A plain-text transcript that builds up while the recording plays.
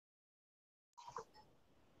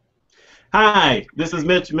Hi, this is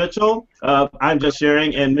Mitch Mitchell. I'm just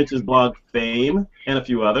sharing in Mitch's blog Fame and a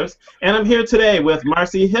few others. And I'm here today with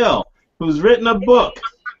Marcie Hill, who's written a book.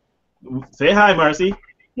 Say hi, Marcie.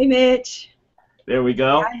 Hey, Mitch. There we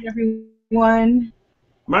go. Hi, everyone.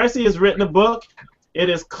 Marcie has written a book. It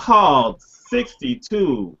is called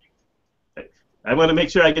 62. I want to make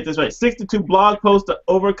sure I get this right. 62 blog posts to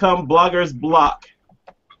overcome bloggers' block.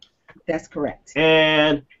 That's correct.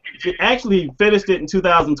 And she actually finished it in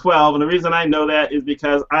 2012, and the reason I know that is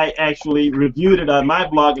because I actually reviewed it on my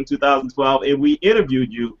blog in 2012, and we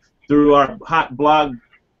interviewed you through our Hot Blog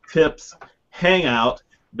Tips Hangout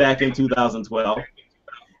back in 2012.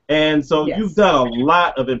 And so Yes. You've done a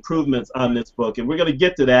lot of improvements on this book, and we're going to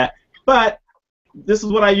get to that. But this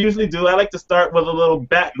is what I usually do. I like to start with a little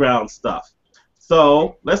background stuff.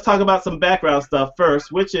 So let's talk about some background stuff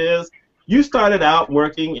first, which is you started out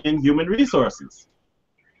working in human resources.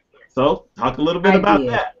 So talk a little bit about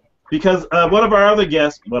that. Because one of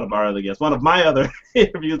my other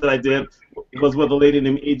interviews that I did was with a lady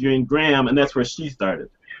named Adrienne Graham, and that's where she started.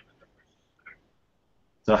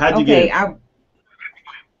 So how'd you get it?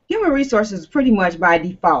 Human resources pretty much by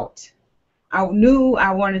default. I knew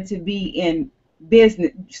I wanted to be in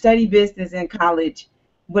business, study business in college,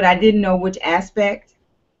 but I didn't know which aspect.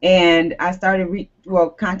 And I started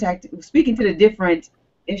speaking to the different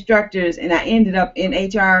instructors, and I ended up in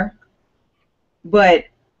HR. But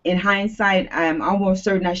in hindsight, I'm almost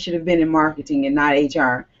certain I should have been in marketing and not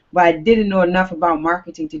HR. But I didn't know enough about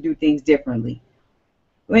marketing to do things differently.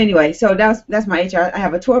 Well, anyway, so that's my HR. I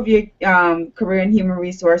have a 12-year career in human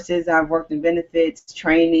resources. I've worked in benefits,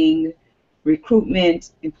 training, recruitment,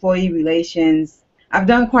 employee relations. I've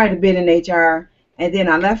done quite a bit in HR, and then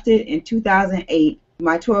I left it in 2008.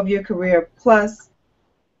 My 12-year career plus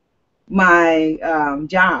my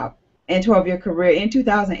job and 12-year career in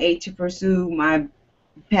 2008 to pursue my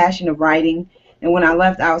passion of writing. And when I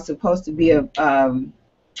left, I was supposed to be a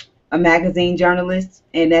magazine journalist.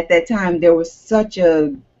 And at that time, there was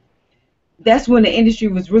that's when the industry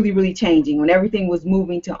was really, really changing, when everything was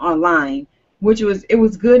moving to online, it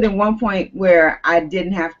was good at one point where I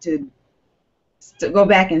didn't have to go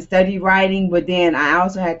back and study writing, but then I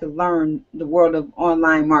also had to learn the world of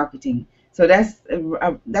online marketing. So that's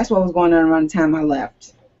what was going on around the time I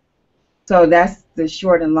left. So that's the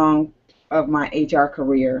short and long of my HR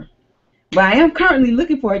career. But I am currently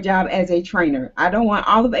looking for a job as a trainer. I don't want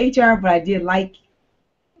all of HR, but I did like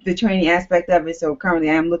the training aspect of it. So currently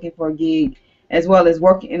I am looking for a gig as well as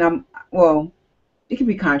working, and it could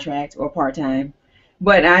be contract or part-time.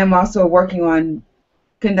 But I am also working on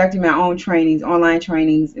conducting my own trainings, online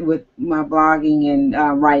trainings with my blogging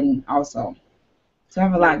and writing also. So I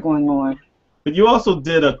have a lot going on. But you also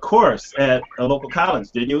did a course at a local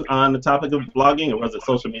college, didn't you, on the topic of blogging, or was it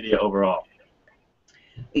social media overall?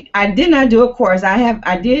 I did not do a course. I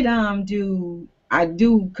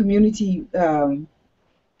do community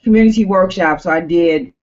workshops. So I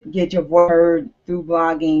did get your voice heard through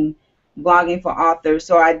blogging for authors.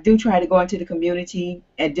 So I do try to go into the community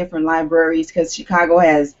at different libraries because Chicago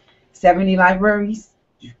has 70 libraries,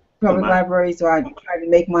 public libraries. So I try to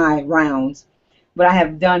make my rounds. But I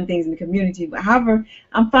have done things in the community. But however,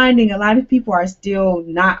 I'm finding a lot of people are still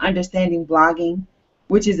not understanding blogging,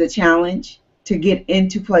 which is a challenge to get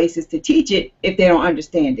into places to teach it if they don't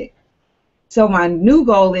understand it. So my new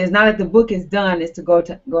goal is, now that the book is done, is to go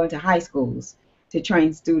into high schools to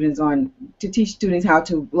train students to teach students how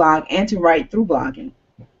to blog and to write through blogging.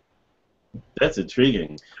 That's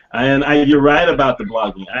intriguing. And you're right about the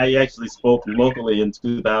blogging. I actually spoke locally in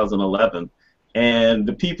 2011, and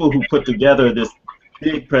the people who put together this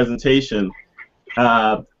big presentation,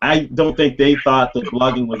 I don't think they thought that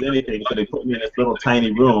blogging was anything, so they put me in this little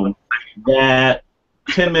tiny room that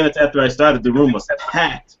 10 minutes after I started, the room was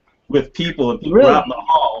packed with people, and people were out in the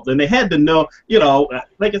halls, and they had to know,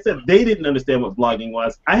 like I said, they didn't understand what blogging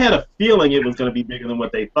was. I had a feeling it was going to be bigger than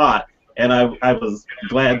what they thought, and I was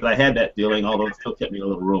glad that I had that feeling, although it still kept me in a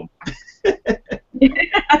little room.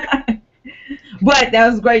 But that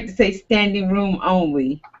was great to say standing room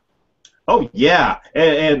only. Oh yeah,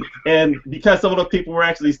 and because some of those people were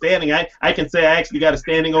actually standing, I can say I actually got a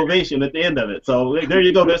standing ovation at the end of it. So there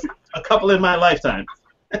you go. There's a couple in my lifetime.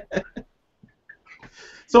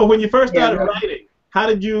 So when you first started writing, how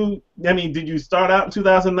did you? Did you start out in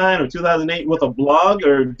 2009 or 2008 with a blog,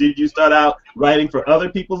 or did you start out writing for other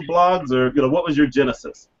people's blogs, or what was your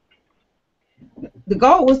genesis? The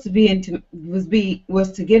goal was to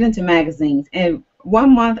get into magazines, and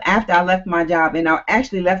 1 month after I left my job, and I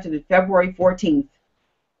actually left it on February 14th.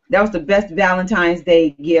 That was the best Valentine's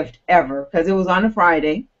Day gift ever because it was on a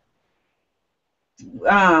Friday.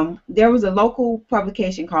 there was a local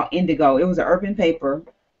publication called Indigo. It was an urban paper,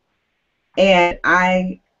 and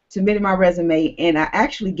I submitted my resume, and I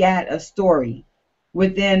actually got a story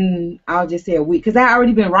within, I'll just say, a week, because I had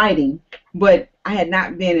already been writing, but I had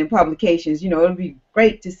not been in publications. You know, it would be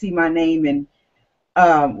great to see my name in,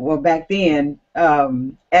 well, back then,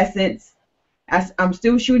 Essence. I'm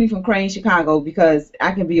still shooting from Crane, Chicago, because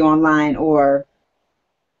I can be online or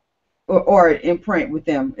in print with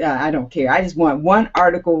them. I don't care. I just want one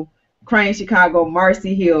article, Crane, Chicago,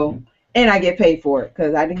 Marcie Hill, and I get paid for it,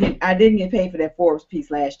 because I didn't get paid for that Forbes piece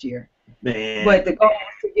last year. Man. But the goal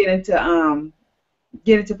was to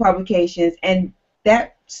get into publications, and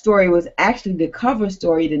that story was actually the cover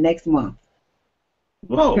story the next month.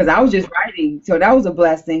 Whoa. Because I was just writing, so that was a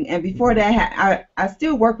blessing. And before that, I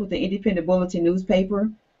still work with the Independent Bulletin newspaper,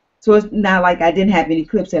 so it's not like I didn't have any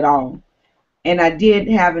clips at all. And I did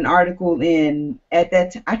have an article I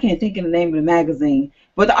can't think of the name of the magazine,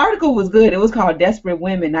 but the article was good. It was called Desperate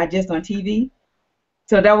Women, Not Just on TV.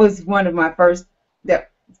 So that was one of my first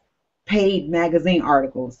paid magazine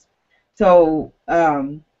articles. So,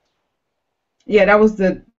 yeah, that was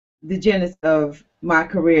the genesis of my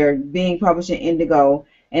career, being published in Indigo.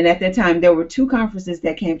 And at that time, there were two conferences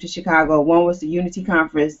that came to Chicago. One was the Unity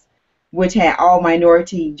Conference, which had all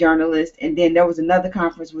minority journalists, and then there was another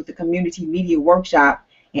conference with the Community Media Workshop,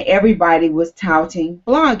 and everybody was touting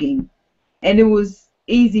blogging. And it was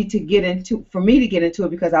easy for me to get into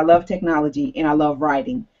it, because I love technology and I love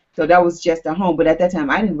writing. So that was just a home. But at that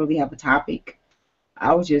time, I didn't really have a topic.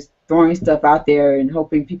 I was just throwing stuff out there and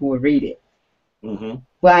hoping people would read it. Mm-hmm.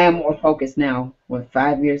 But I am more focused now.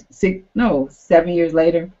 7 years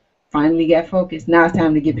later, finally got focused. Now it's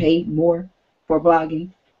time to get paid more for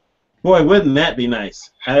blogging. Boy, wouldn't that be nice?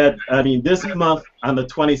 I mean, this month on the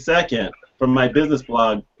 22nd, from my business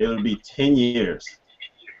blog, it would be 10 years.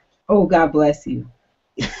 Oh, God bless you.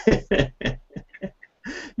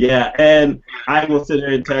 Yeah, and I will sit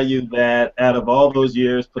here and tell you that out of all those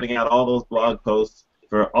years, putting out all those blog posts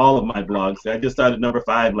for all of my blogs, I just started number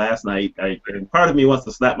 5 last night. And part of me wants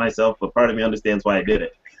to slap myself, but part of me understands why I did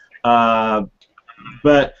it.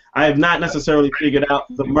 But I have not necessarily figured out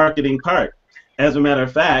the marketing part. As a matter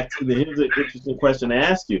of fact, here's an interesting question to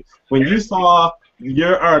ask you. When you saw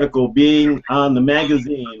your article being on the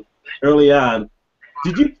magazine early on,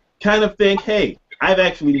 did you kind of think, hey, I've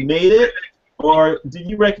actually made it? Or did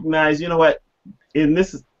you recognize, you know what, in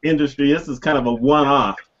this industry, this is kind of a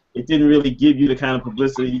one-off. It didn't really give you the kind of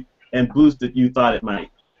publicity and boost that you thought it might?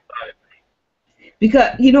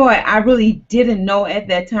 Because, you know what, I really didn't know at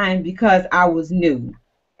that time, because I was new.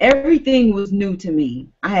 Everything was new to me.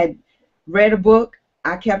 I had read a book,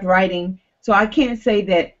 I kept writing, so I can't say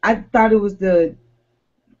that I thought it was the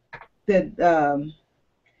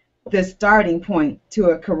starting point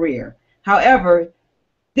to a career. However,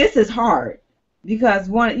 this is hard, because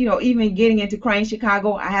even getting into Crane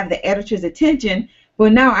Chicago, I have the editor's attention,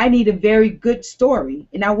 but now I need a very good story,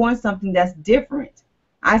 and I want something that's different.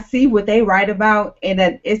 I see what they write about, and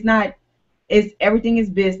that everything is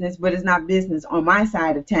business, but it's not business on my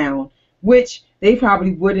side of town, which they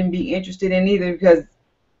probably wouldn't be interested in either, because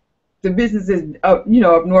the businesses up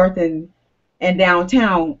north and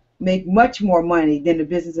downtown make much more money than the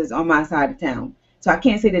businesses on my side of town. So I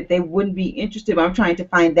can't say that they wouldn't be interested, but I'm trying to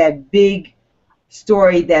find that big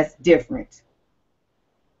story that's different.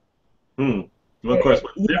 Well, of course,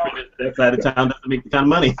 what's different is that side of town doesn't make the kind of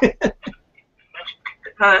money.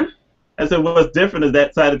 Huh? I said, what's different is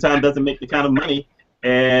that side of town doesn't make the kind of money.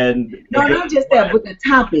 And no, not just that, but the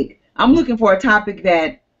topic. I'm looking for a topic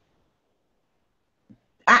that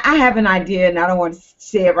I have an idea, and I don't want to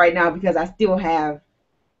say it right now because I still have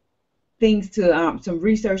things to some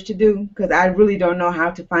research to do, because I really don't know how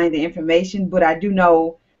to find the information, but I do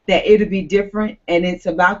know that it'll be different, and it's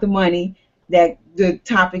about the money, that the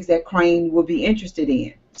topics that Crane will be interested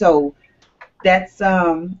in. So that's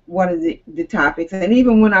one of the topics. And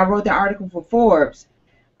even when I wrote the article for Forbes,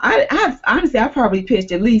 honestly I probably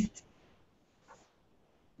pitched at least,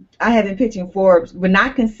 I had been pitching Forbes, but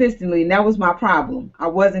not consistently, and that was my problem. I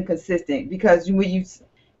wasn't consistent, because when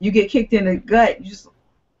you get kicked in the gut,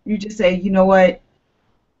 you just say, you know what,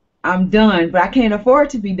 I'm done, but I can't afford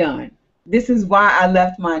to be done. This is why I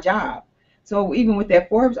left my job. So even with that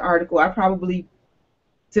Forbes article, I probably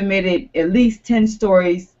submitted at least 10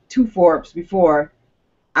 stories to Forbes before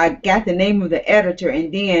I got the name of the editor,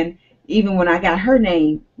 and then even when I got her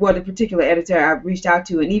name, well, the particular editor I reached out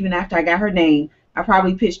to, and even after I got her name, I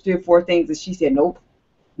probably pitched 3 or 4 things, and she said, nope,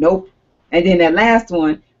 nope. And then that last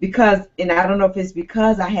one, and I don't know if it's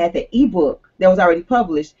because I had the ebook that was already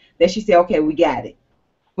published, that she said, okay, we got it.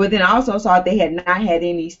 But then I also saw they had not had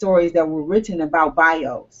any stories that were written about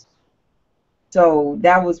bios. So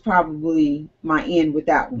that was probably my end with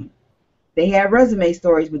that one. They had resume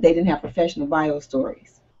stories, but they didn't have professional bio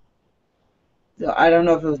stories. So I don't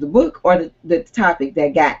know if it was the book or the topic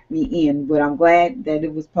that got me in, but I'm glad that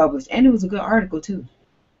it was published. And it was a good article, too.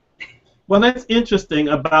 Well, that's interesting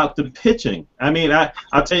about the pitching. I mean,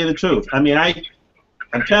 I'll tell you the truth. I mean, I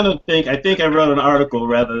think I wrote an article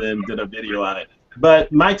rather than did a video on it.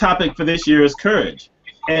 But my topic for this year is courage.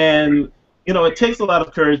 And, you know, it takes a lot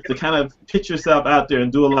of courage to kind of pitch yourself out there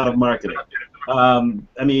and do a lot of marketing.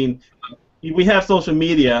 I mean, we have social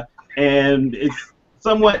media, and it's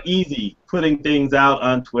somewhat easy putting things out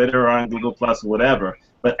on Twitter or on Google Plus or whatever.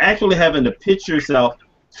 But actually having to pitch yourself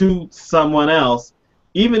to someone else,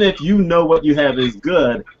 even if you know what you have is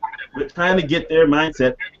good, but trying to get their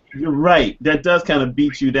mindset, you're right, that does kind of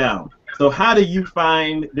beat you down. So how do you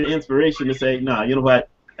find the inspiration to say, no, you know what,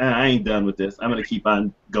 I ain't done with this. I'm going to keep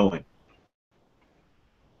on going?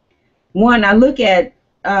 One, I look at,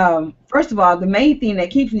 first of all, the main thing that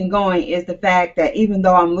keeps me going is the fact that even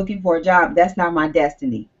though I'm looking for a job, that's not my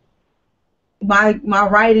destiny. My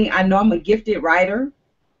writing, I know I'm a gifted writer.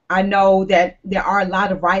 I know that there are a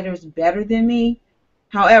lot of writers better than me.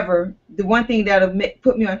 However, the one thing that'll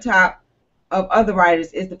put me on top of other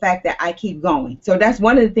writers is the fact that I keep going. So that's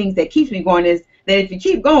one of the things that keeps me going, is that if you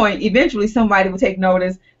keep going, eventually somebody will take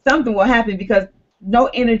notice, something will happen, because no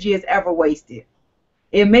energy is ever wasted.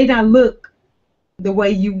 It may not look the way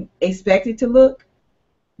you expect it to look,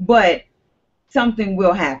 but something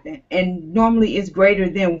will happen, and normally it's greater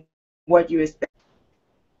than what you expect.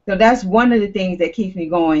 So that's one of the things that keeps me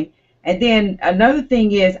going. And then another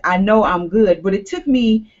thing is, I know I'm good, but it took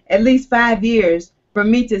me at least 5 years for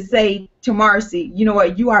me to say to Marcie, you know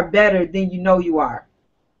what, you are better than you know you are,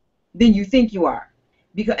 than you think you are.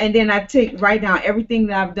 And then I write down everything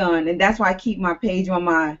that I've done, and that's why I keep my page on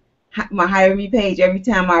my Hire Me page. Every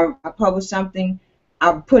time I publish something,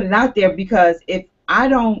 I put it out there, because if I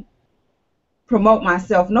don't promote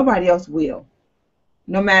myself, nobody else will.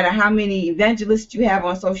 No matter how many evangelists you have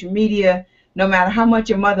on social media, no matter how much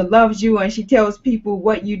your mother loves you and she tells people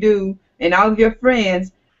what you do and all of your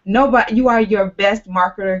friends, nobody, you are your best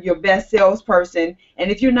marketer, your best salesperson.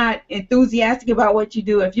 And if you're not enthusiastic about what you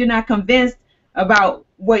do, if you're not convinced about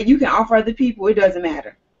what you can offer other people, it doesn't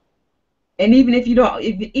matter. And even if you don't,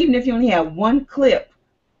 even if you only have one clip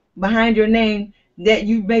behind your name, that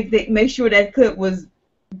you make sure that clip was,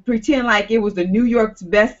 pretend like it was the New York's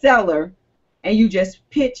bestseller, and you just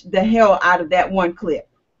pitch the hell out of that one clip.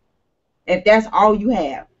 If that's all you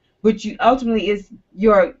have, but you ultimately is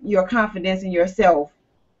your confidence in yourself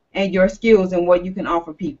and your skills and what you can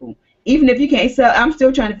offer people. Even if you can't sell, I'm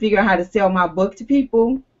still trying to figure out how to sell my book to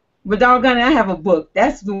people. But doggone it, I have a book.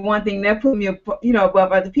 That's the one thing that put me,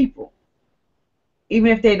 above other people.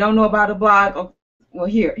 Even if they don't know about a blog, well,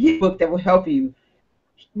 here's a book that will help you.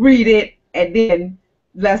 Read it, and then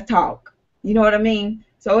let's talk. You know what I mean?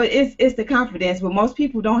 So it's the confidence, but most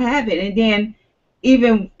people don't have it. And then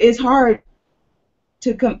even it's hard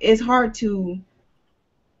to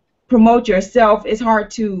promote yourself. It's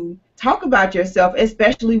hard to talk about yourself,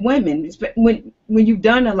 especially women, when you've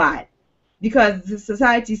done a lot, because the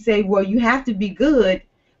society say, well, you have to be good,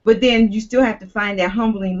 but then you still have to find that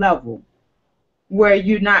humbling level where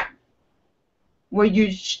you're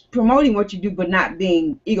promoting what you do, but not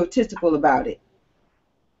being egotistical about it.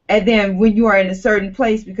 And then when you are in a certain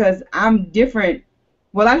place, because I'm different,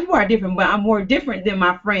 well, a lot of people are different, but I'm more different than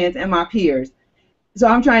my friends and my peers. So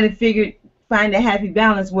I'm trying to find a happy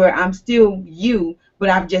balance where I'm still you, but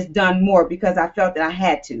I've just done more because I felt that I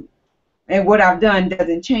had to. And what I've done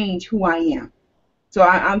doesn't change who I am. So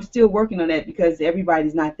I'm still working on that, because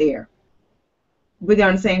everybody's not there. But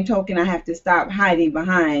on the same token, I have to stop hiding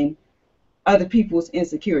behind other people's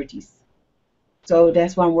insecurities. So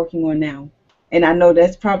that's what I'm working on now. And I know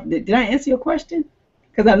that's probably, did I answer your question?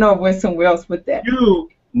 Because I know I went somewhere else with that. You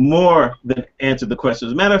more than answered the question.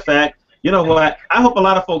 As a matter of fact, you know what? I hope a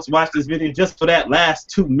lot of folks watch this video just for that last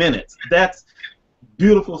 2 minutes. That's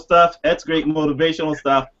beautiful stuff. That's great motivational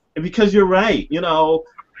stuff. And because you're right,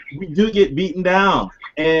 we do get beaten down.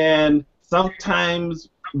 And sometimes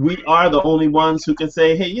we are the only ones who can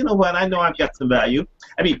say, hey, you know what? I know I've got some value.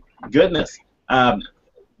 I mean, goodness.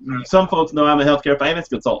 Some folks know I'm a healthcare finance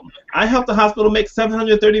consultant. I helped the hospital make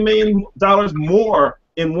 $730 million more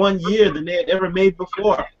in 1 year than they had ever made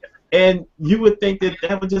before. And you would think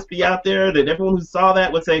that would just be out there, that everyone who saw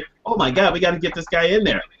that would say, oh my God, we got to get this guy in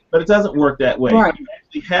there. But it doesn't work that way. Right. You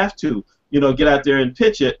actually have to, get out there and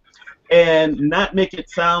pitch it, and not make it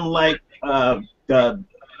sound like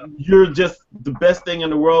you're just the best thing in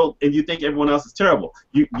the world and you think everyone else is terrible.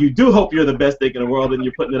 You do hope you're the best thing in the world and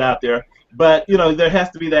you're putting it out there, but you know there has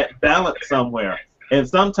to be that balance somewhere. And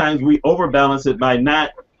sometimes we overbalance it by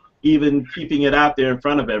not even keeping it out there in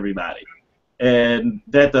front of everybody, and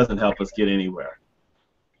that doesn't help us get anywhere.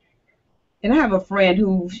 And I have a friend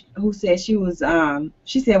who said she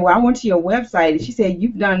said, well, I went to your website and she said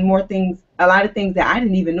you've done more things, a lot of things that I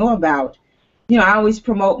didn't even know about. You know, I always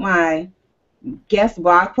promote my guest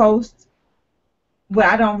blog posts, but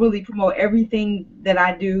I don't really promote everything that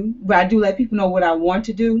I do. But I do let people know what I want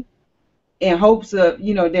to do in hopes of,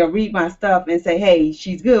 you know, they'll read my stuff and say, hey,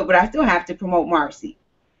 she's good. But I still have to promote Marcie.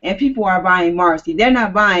 And people are buying Marcie. They're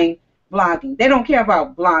not buying blogging. They don't care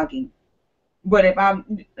about blogging. But if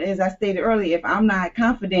I'm, as I stated earlier, if I'm not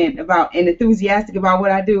confident about and enthusiastic about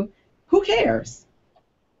what I do, who cares?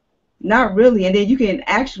 Not really. And then you can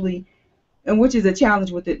actually, and which is a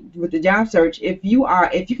challenge with the job search, if you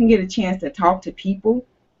can get a chance to talk to people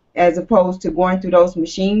as opposed to going through those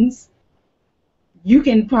machines, you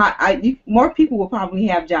can more people will probably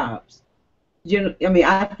have jobs. I mean,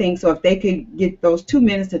 I think so. If they could get those 2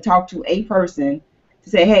 minutes to talk to a person to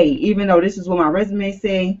say, hey, even though this is what my resume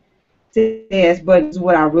says, but it's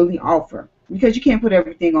what I really offer, because you can't put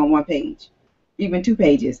everything on one page, even 2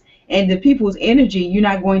 pages, and the people's energy, you're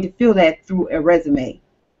not going to feel that through a resume.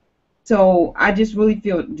 So I just really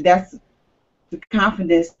feel that's the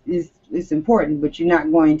confidence is important, but you're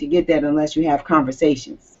not going to get that unless you have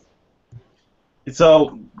conversations.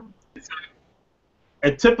 So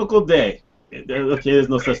a typical day, okay, there's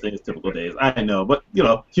no such thing as typical days, I know, but you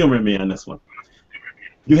know, humor me on this one.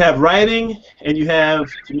 You have writing, and you have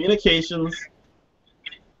communications,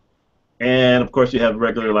 and of course you have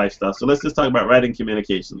regular life stuff. So let's just talk about writing,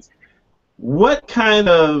 communications. What kind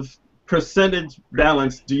of percentage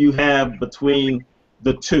balance do you have between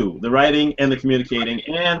the two, the writing and the communicating?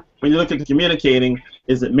 And when you look at the communicating,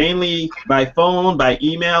 is it mainly by phone, by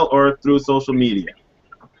email, or through social media?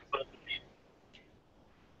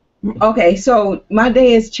 Okay, so my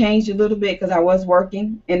day has changed a little bit because I was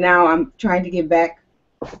working, and now I'm trying to get back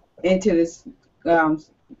into this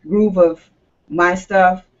groove of my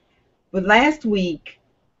stuff. But last week,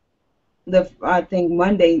 I think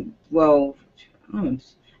Monday, well,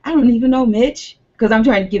 I don't even know, Mitch, because I'm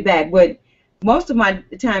trying to get back. But most of my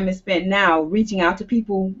time is spent now reaching out to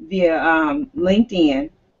people via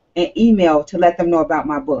LinkedIn and email to let them know about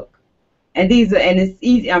my book. And it's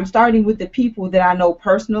easy. I'm starting with the people that I know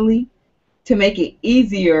personally to make it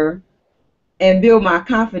easier and build my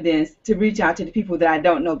confidence to reach out to the people that I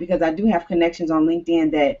don't know, because I do have connections on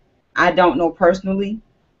LinkedIn that I don't know personally.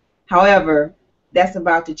 However, that's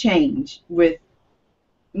about to change with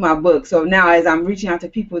my book. So now as I'm reaching out to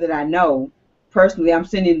people that I know personally, I'm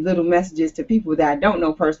sending little messages to people that I don't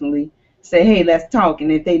know personally, say, hey, let's talk.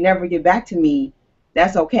 And if they never get back to me,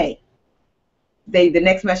 that's okay. The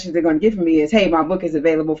next message they're going to get from me is, hey, my book is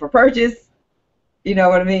available for purchase. You know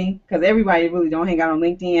what I mean? Because everybody really don't hang out on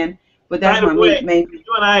LinkedIn. But that's my main. You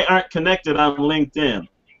and I aren't connected on LinkedIn.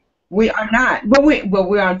 We are not, but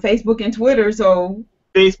we're on Facebook and Twitter. So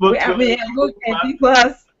Facebook, Twitter, and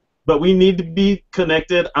Plus. But we need to be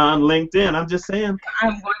connected on LinkedIn. I'm just saying. I'm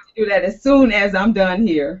going to do that as soon as I'm done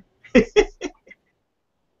here.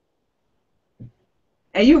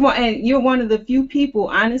 And you're one of the few people,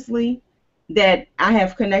 honestly, that I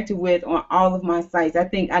have connected with on all of my sites.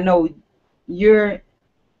 I know you're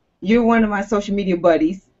one of my social media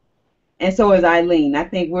buddies. And so is Eileen. I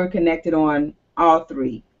think we're connected on all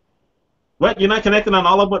 3. What? You're not connected on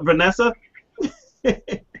all of what, Vanessa?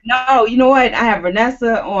 No, you know what? I have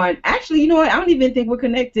Vanessa on. Actually, you know what? I don't even think we're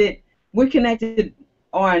connected. We're connected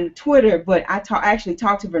on Twitter, but I actually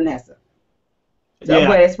talk to Vanessa. So, yeah.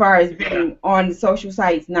 But as far as being on the social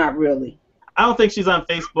sites, not really. I don't think she's on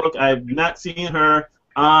Facebook. I've not seen her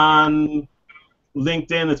on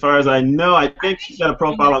LinkedIn as far as I know. I think she's got a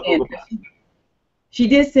profile on Google. She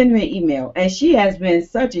did send me an email, and she has been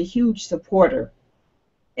such a huge supporter.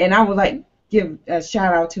 And I would like give a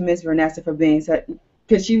shout out to Miss Vanessa for being such,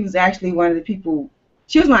 because she was actually one of the people.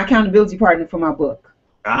 She was my accountability partner for my book.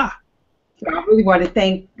 Ah. So I really want to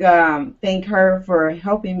thank her for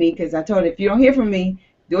helping me, because I told her, if you don't hear from me,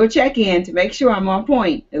 do a check-in to make sure I'm on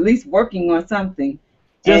point, at least working on something.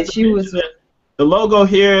 And she was. The logo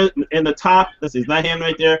here in the top. Let's see, it's my hand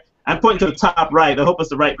right there. I'm pointing to the top right. I hope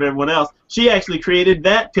it's the right for everyone else. She actually created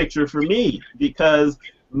that picture for me, because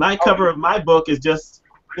my cover of my book is just,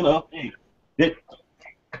 you know,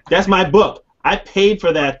 that's my book. I paid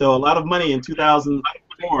for that, though, a lot of money in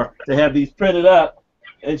 2004 to have these printed up.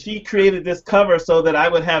 And she created this cover so that I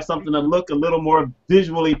would have something to look a little more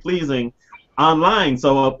visually pleasing online.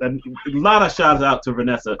 So a lot of shout out to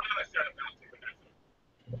Vanessa.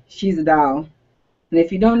 She's a doll. And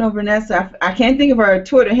if you don't know Vanessa, I can't think of her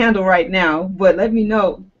Twitter handle right now, but let me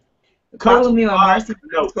know. Follow Coach me on Marcie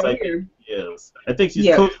Notes, I think here. yes. I think she's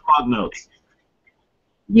Yeah, Coach Blog Notes.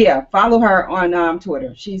 yeah. Follow her on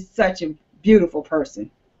Twitter. She's such a beautiful person.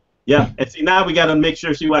 Yeah, and see now we got to make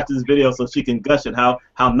sure she watches this video so she can gush at how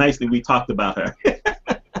nicely we talked about her.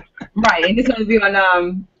 Right, and it's going to be on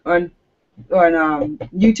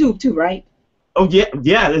YouTube too, right? Oh yeah,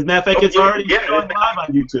 yeah. As a matter of fact, it's already going live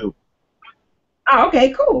on YouTube. Oh,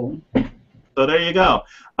 okay, cool. So there you go.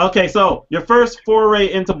 Okay, so your first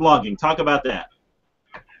foray into blogging. Talk about that.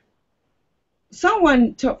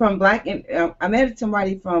 Someone from I met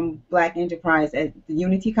somebody from Black Enterprise at the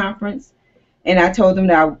Unity conference, and I told them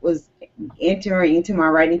that I was entering into my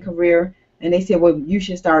writing career, and they said, well, you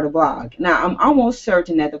should start a blog. Now, I'm almost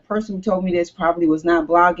certain that the person who told me this probably was not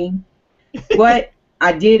blogging, but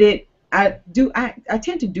I did it. I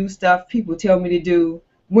tend to do stuff people tell me to do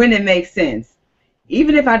when it makes sense.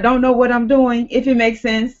 Even if I don't know what I'm doing, if it makes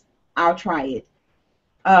sense, I'll try it.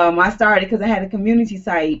 I started because I had a community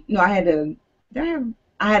site. No, I had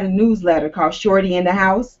a newsletter called Shorty in the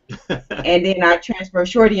House, and then I transferred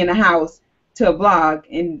Shorty in the House to a blog,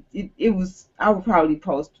 and I would probably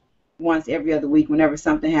post once every other week whenever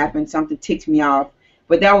something happened, something ticked me off.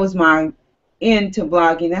 But that was my into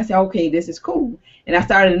blogging. I said, okay, this is cool. And I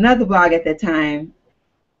started another blog at that time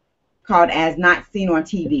called As Not Seen on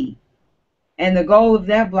TV. And the goal of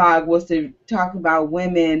that blog was to talk about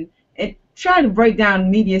women and try to break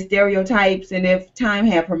down media stereotypes, and if time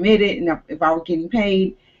had permitted and if I were getting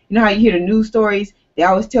paid, you know how you hear the news stories, they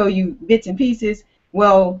always tell you bits and pieces.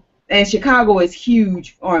 Well, and Chicago is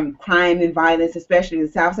huge on crime and violence, especially the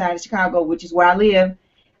south side of Chicago, which is where I live.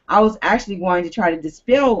 I was actually going to try to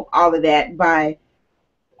dispel all of that by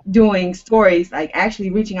doing stories, like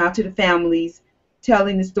actually reaching out to the families,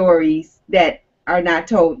 telling the stories that are not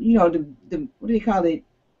told, you know, the what do you call it?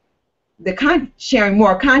 Sharing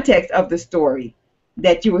more context of the story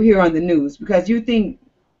that you will hear on the news, because you think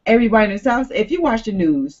everybody in the South, if you watch the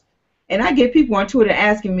news, and I get people on Twitter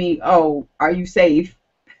asking me, oh, are you safe?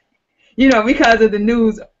 You know, because of the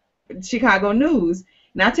news, Chicago news.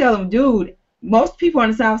 And I tell them, dude, most people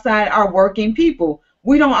on the South Side are working people.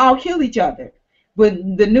 We don't all kill each other.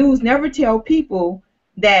 But the news never tell people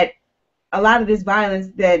that a lot of this violence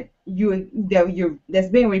that's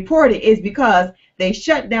being reported is because they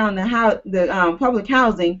shut down the public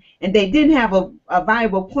housing, and they didn't have a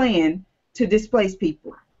viable plan to displace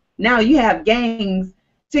people. Now you have gangs,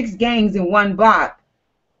 6 gangs in one block.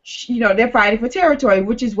 You know, they're fighting for territory,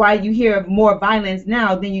 which is why you hear of more violence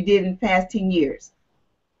now than you did in the past 10 years.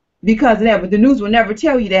 Because of that, but the news will never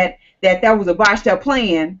tell you that was a botched up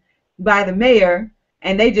plan by the mayor,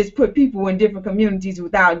 and they just put people in different communities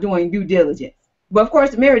without doing due diligence. But of course,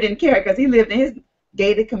 the mayor didn't care because he lived in his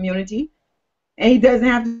gated community, and he doesn't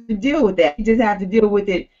have to deal with that. He just has to deal with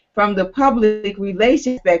it from the public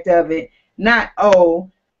relation aspect of it, not, the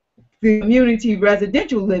community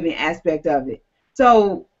residential living aspect of it.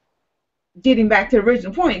 So getting back to the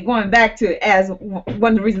original point, going back to as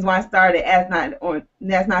one of the reasons why I started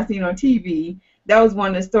That's Not Seen on TV, that was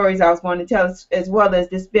one of the stories I was going to tell, as well as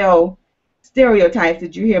dispel stereotypes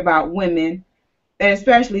that you hear about women, and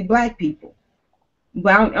especially black people.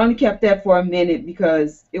 But I only kept that for a minute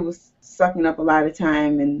because it was sucking up a lot of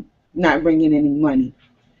time and not bringing any money.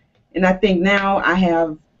 And I think now I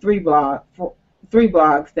have 3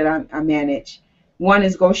 blogs that I manage. One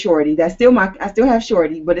is Go Shorty. I still have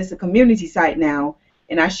Shorty, but it's a community site now,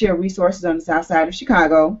 and I share resources on the south side of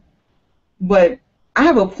Chicago. But I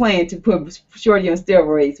have a plan to put Shorty on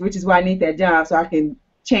steroids, which is why I need that job so I can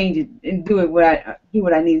change it and do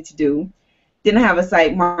what I needed to do. Then I have a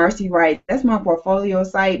site, Marcie Writes. That's my portfolio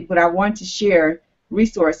site, but I want to share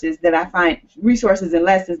resources that I find, resources and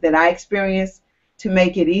lessons that I experience to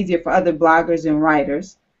make it easier for other bloggers and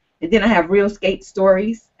writers. And then I have Real Skate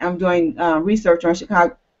Stories. I'm doing research on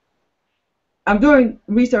Chicago. I'm doing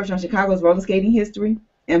research on Chicago's roller skating history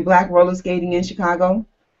and black roller skating in Chicago.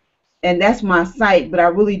 And that's my site, but I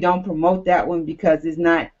really don't promote that one because it's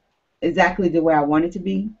not exactly the way I want it to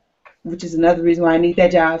be, which is another reason why I need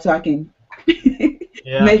that job, so I can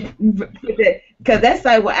because that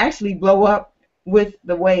site will actually blow up with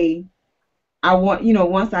the way I want,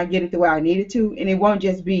 once I get it the way I need it to. And it won't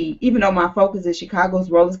just be, even though my focus is Chicago's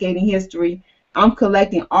roller skating history, I'm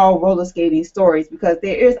collecting all roller skating stories because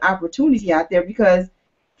there is opportunity out there. Because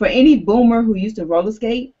for any boomer who used to roller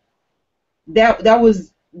skate, that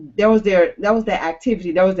was their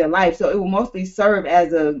activity, that was their life. So it will mostly serve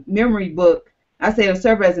as a memory book. I say it'll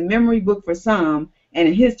serve as a memory book for some, and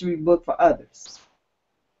a history book for others.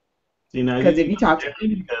 See, now Because if you talk to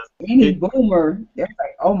because any it, boomer, they're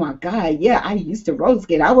like, "Oh my God, yeah, I used to roller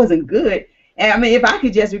skate. I wasn't good." And I mean, if I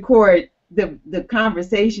could just record the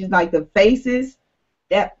conversations, like the faces,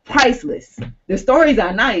 that priceless. The stories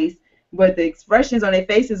are nice, but the expressions on their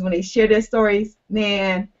faces when they share their stories,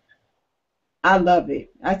 man, I love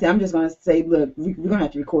it. I said, I'm just gonna say, look, we're gonna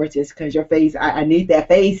have to record this because your face, I need that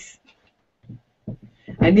face.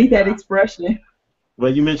 I need that expression.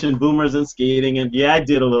 well, you mentioned boomers and skating, and yeah, I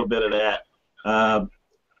did a little bit of that. Uh,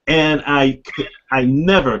 and I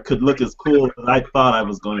never could look as cool as I thought I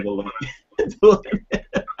was going to look.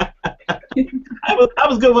 I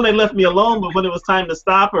was good when they left me alone, but when it was time to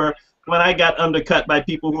stop, or when I got undercut by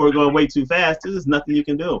people who were going way too fast, there's nothing you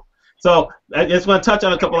can do. So I just want to touch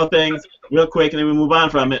on a couple of things real quick, and then we move on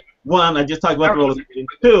from it. One, I just talked about the roller skating.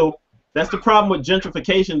 Two, that's the problem with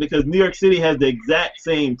gentrification, because New York City has the exact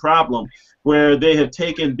same problem, where they have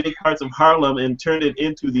taken big parts of Harlem and turned it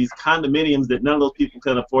into these condominiums that none of those people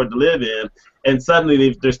can afford to live in, and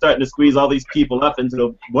suddenly they're starting to squeeze all these people up into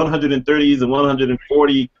the 130s and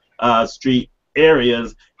 140 street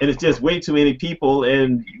areas, and it's just way too many people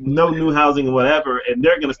and no new housing and whatever, and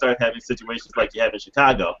they're going to start having situations like you have in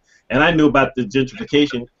Chicago. And I knew about the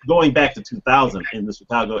gentrification going back to 2000 in the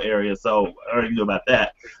Chicago area, so I already knew about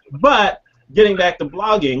that. But getting back to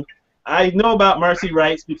blogging, I know about Marcie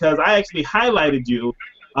Writes because I actually highlighted you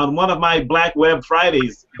on one of my Black Web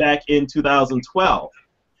Fridays back in 2012.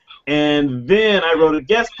 And then I wrote a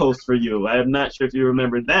guest post for you. I'm not sure if you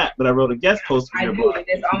remember that, but I wrote a guest post for I your do, blog. and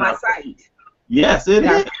it's on my site. Yes, it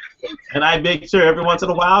is. And I make sure every once in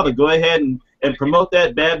a while to go ahead and promote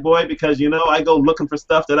that bad boy, because, you know, I go looking for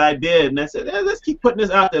stuff that I did. And I said, let's keep putting this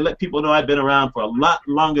out there, let people know I've been around for a lot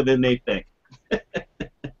longer than they think.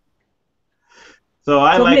 So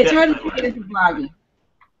I like Mitch, that. how did you get into blogging?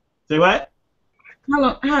 Say what?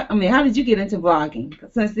 How did you get into blogging?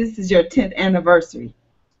 Since this is your 10th anniversary.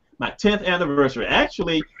 My 10th anniversary.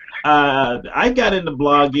 Actually, I got into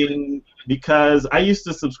blogging because I used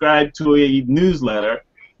to subscribe to a newsletter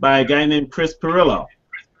by a guy named Chris Pirillo.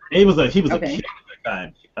 He was a kid at the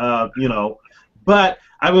time, you know. But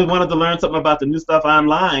I wanted to learn something about the new stuff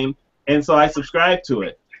online, and so I subscribed to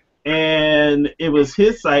it. And it was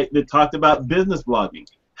his site that talked about business blogging,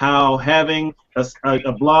 how having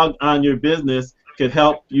a blog on your business could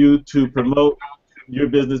help you to promote your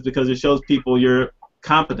business because it shows people your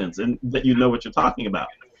competence and that you know what you're talking about.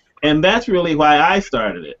 And that's really why I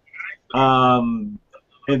started it. And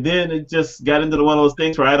then it just got into one of those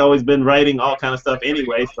things where I'd always been writing all kind of stuff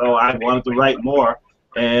anyway, so I wanted to write more.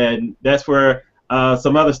 And that's where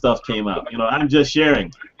some other stuff came up. You know, I'm just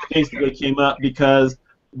sharing. Basically came up because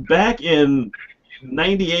back in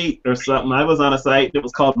 '98 or something, I was on a site that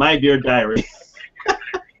was called My Dear Diary,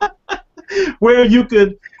 where you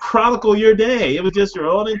could chronicle your day. It was just your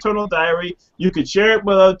own internal diary. You could share it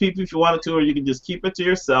with other people if you wanted to, or you could just keep it to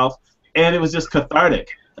yourself. And it was just cathartic.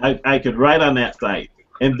 I could write on that site.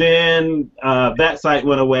 And then that site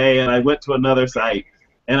went away, and I went to another site,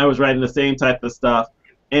 and I was writing the same type of stuff.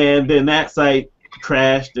 And then that site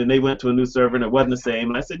crashed, and they went to a new server, and it wasn't the same.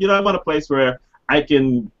 And I said, you know, I want a place where I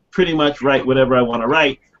can pretty much write whatever I want to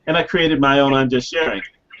write. And I created my own I'm Just Sharing.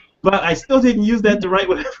 But I still didn't use that to write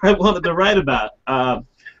whatever I wanted to write about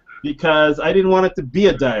because I didn't want it to be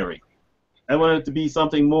a diary. I wanted it to be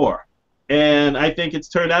something more. And I think it's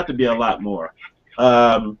turned out to be a lot more.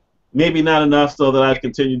 Maybe not enough so that I've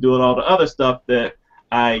continued doing all the other stuff that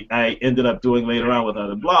I ended up doing later on with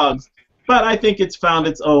other blogs, but I think it's found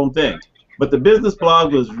its own thing. But the business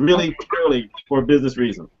blog was really purely for business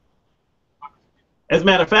reasons. As a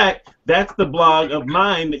matter of fact, that's the blog of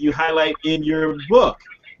mine that you highlight in your book,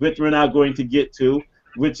 which we're now going to get to,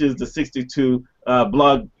 which is the 62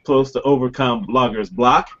 blog posts to overcome bloggers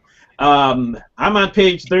block. I'm on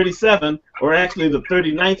page 37, or actually the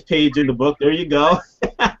 39th page in the book. There you go.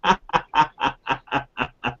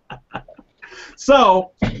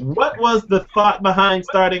 So, what was the thought behind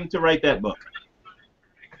starting to write that book?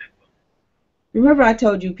 Remember I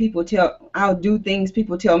told you I'll do things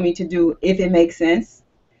people tell me to do if it makes sense?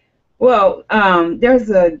 Well, there's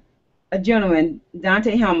a gentleman,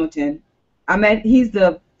 Dante Hamilton. He's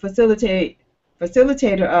the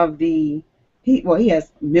facilitator of the, he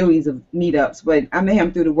has millions of meetups, but I met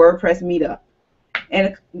him through the WordPress meetup.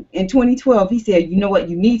 And in 2012, he said, you know what,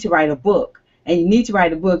 you need to write a book. And you need to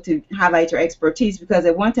write a book to highlight your expertise, because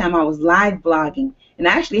at one time I was live blogging. And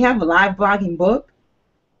I actually have a live blogging book.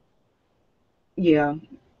 Yeah.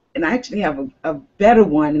 And I actually have a better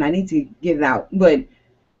one, and I need to get it out. But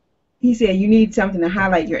he said you need something to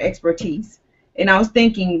highlight your expertise. And I was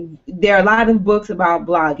thinking there are a lot of books about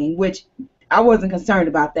blogging, which I wasn't concerned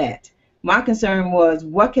about that. My concern was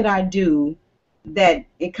what could I do that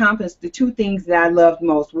encompassed the two things that I loved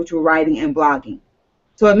most, which were writing and blogging.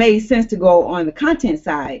 So it made sense to go on the content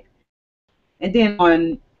side. And then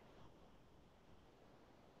on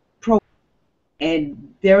pro,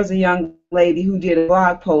 and there was a young lady who did a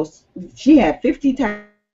blog post. She had 50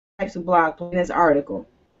 types of blog posts in this article.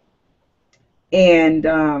 And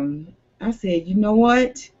I said, you know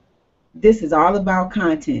what? This is all about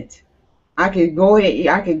content. I could go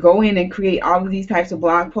in and create all of these types of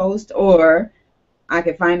blog posts, or I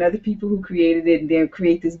could find other people who created it and then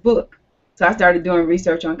create this book. So I started doing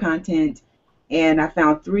research on content, and I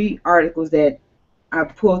found 3 articles that I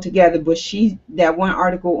pulled together. But that one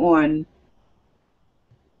article on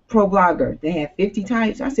ProBlogger, they had 50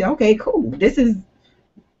 types. I said, okay, cool. This is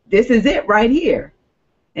it right here.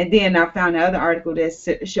 And then I found another article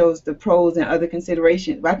that shows the pros and other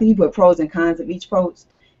considerations. But I think you put pros and cons of each post.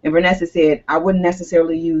 And Vanessa said, I wouldn't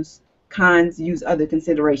necessarily use cons, use other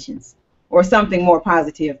considerations or something more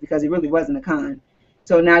positive, because it really wasn't a con.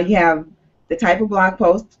 So now you have the type of blog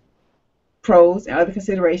post, pros and other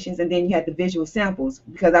considerations, and then you have the visual samples,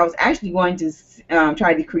 because I was actually going to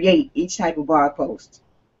try to create each type of blog post,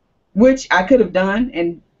 which I could have done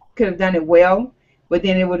and could have done it well, but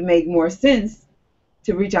then it would make more sense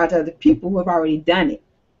to reach out to other people who have already done it,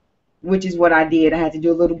 which is what I did. I had to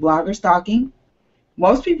do a little blogger stalking.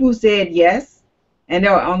 Most people said yes, and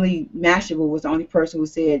there were only Mashable was the only person who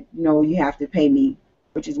said, no, you have to pay me,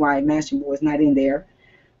 which is why Mashable was not in there.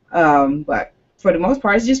 But for the most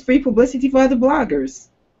part, it's just free publicity for other bloggers.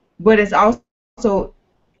 But it's also,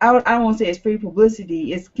 I don't want to say it's free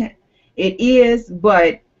publicity. It is,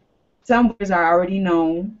 but some bloggers are already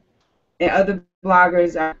known, and other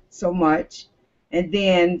bloggers are so much. And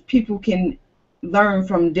then people can learn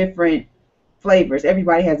from different flavors.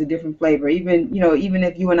 Everybody has a different flavor. Even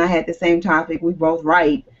if you and I had the same topic, we both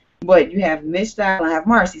write, but you have Mitch style and I have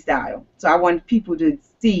Marcie style. So I want people to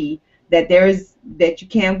see that that you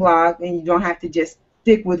can blog and you don't have to just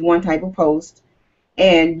stick with one type of post,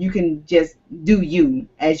 and you can just do you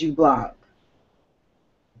as you blog.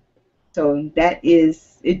 So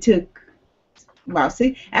it took about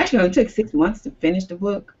it took 6 months to finish the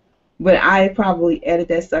book. But I probably edited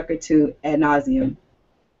that sucker to ad nauseum.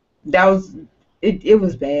 It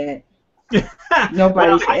was bad.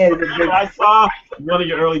 Nobody edited it. I saw one of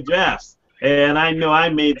your early drafts, and I know I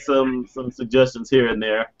made some suggestions here and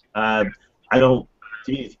there. I don't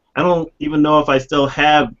even know if I still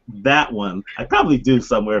have that one. I probably do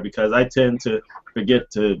somewhere, because I tend to forget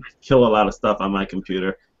to kill a lot of stuff on my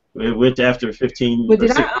computer, which after 15 but or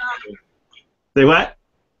 16 say what?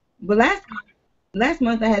 But last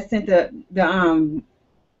month I had sent the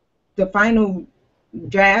final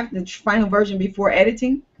draft, the final version before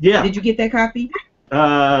editing. Yeah. Did you get that copy?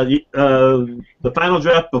 The final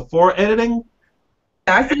draft before editing?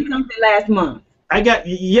 I sent something last month. You sent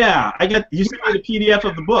me the PDF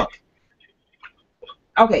of the book.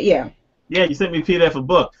 Okay, yeah. Yeah, you sent me a PDF of the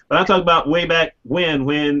book. But I'm talking about way back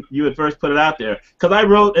when you had first put it out there. Because I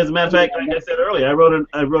wrote, as a matter of fact, like I said earlier, I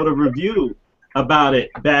wrote a review about it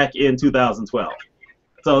back in 2012.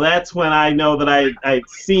 So that's when I know that I'd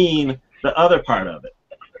seen the other part of it.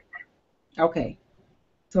 Okay.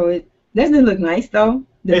 So doesn't it look nice, though?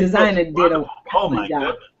 The designer did a oh my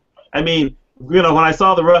goodness. I mean, when I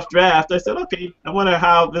saw the rough draft, I said, okay, I wonder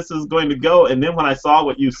how this is going to go. And then when I saw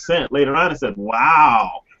what you sent later on, I said,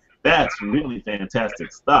 wow, that's really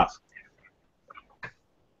fantastic stuff.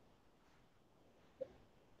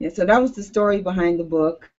 Yeah, so that was the story behind the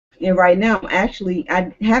book. And right now, I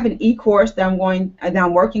have an e-course that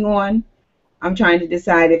I'm working on. I'm trying to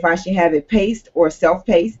decide if I should have it paced or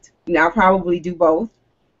self-paced. And I'll probably do both.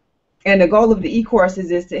 And the goal of the e-course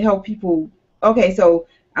is to help people. Okay, so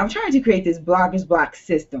I'm trying to create this bloggers block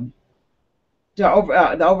system, the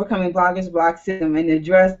overcoming bloggers block system, and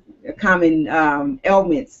address common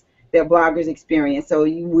ailments that bloggers experience. So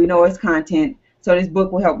we know it's content. So this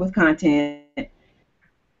book will help with content.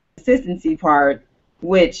 Consistency part,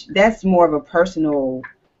 which that's more of a personal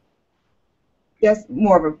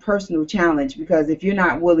challenge, because if you're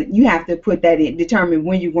not willing, you have to put that in, determine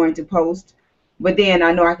when you're going to post. But then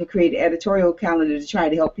I know I can create an editorial calendar to try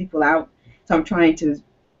to help people out. So I'm trying to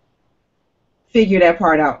figure that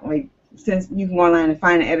part out. Like, since you can go online and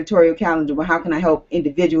find an editorial calendar, but how can I help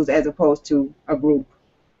individuals as opposed to a group?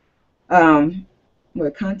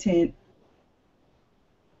 Content.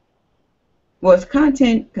 Well, it's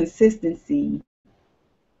content consistency,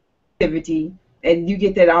 activity, and you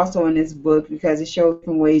get that also in this book, because it shows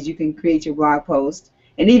different ways you can create your blog post.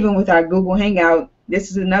 And even with our Google Hangout, this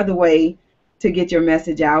is another way to get your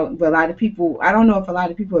message out. But a lot of people, I don't know if a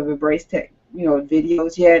lot of people have embraced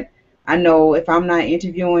videos yet. I know if I'm not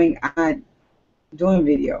interviewing, I'm not doing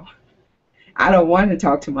video. I don't want to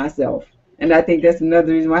talk to myself. And I think that's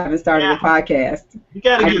another reason why I haven't started a Yeah, podcast. you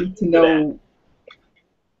got to I get need used to to that.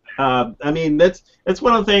 know. I mean, that's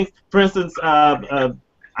one of the things. For instance, I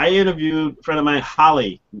interviewed a friend of mine,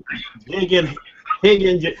 Holly Higgin.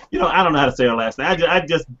 Higgin, I don't know how to say her last name. I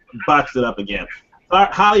just botched it up again.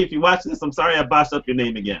 Holly, if you watch this, I'm sorry I botched up your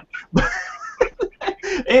name again.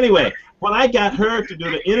 Anyway, when I got her to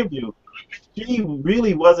do the interview, she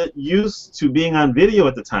really wasn't used to being on video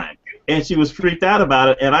at the time, and she was freaked out about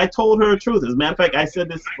it. And I told her the truth. As a matter of fact, I said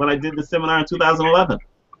this when I did the seminar in 2011.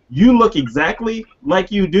 You look exactly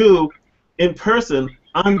like you do in person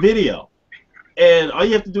on video. And all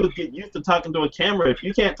you have to do is get used to talking to a camera. If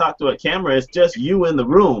you can't talk to a camera, it's just you in the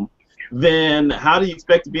room, then how do you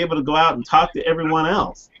expect to be able to go out and talk to everyone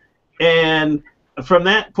else? And from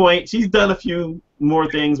that point, she's done a few more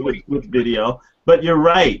things with video. But you're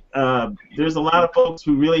right. There's a lot of folks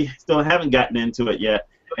who really still haven't gotten into it yet,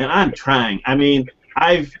 and I'm trying. I mean,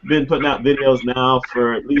 I've been putting out videos now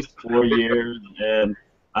for at least 4 years, and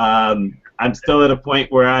I'm still at a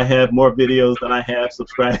point where I have more videos than I have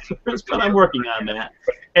subscribers, but I'm working on that.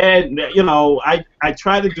 And, I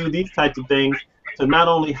try to do these types of things to not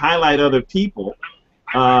only highlight other people,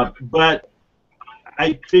 but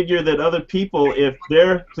I figure that other people, if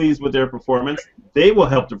they're pleased with their performance, they will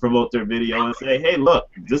help to promote their video and say, hey, look,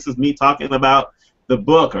 this is me talking about the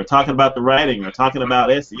book, or talking about the writing, or talking about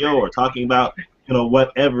SEO, or talking about,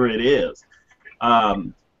 whatever it is.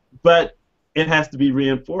 But it has to be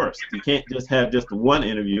reinforced. You can't just have just one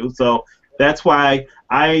interview. So that's why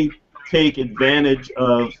I take advantage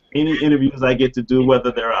of any interviews I get to do,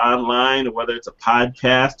 whether they're online, or whether it's a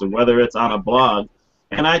podcast, or whether it's on a blog.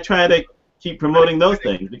 And I try to keep promoting those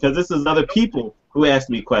things, because this is other people who ask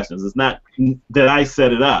me questions. It's not that I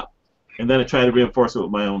set it up, and then I try to reinforce it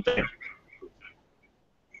with my own thing.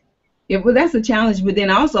 Yeah, well, that's a challenge. But then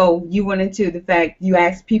also you went into the fact you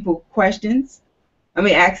ask people questions. I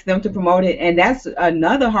mean, ask them to promote it, and that's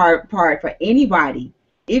another hard part for anybody.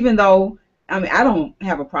 Even though, I mean, I don't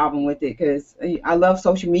have a problem with it because I love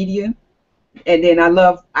social media, and then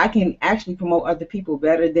I can actually promote other people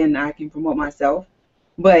better than I can promote myself.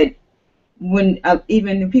 But when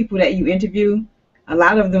even the people that you interview, a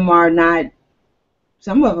lot of them are not.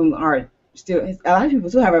 Some of them are still. A lot of people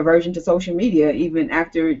still have aversion to social media even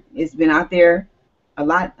after it's been out there a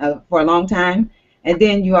lot for a long time. And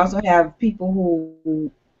then you also have people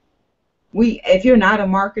who if you're not a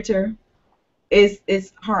marketer,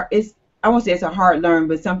 it's hard. I won't say it's a hard learn,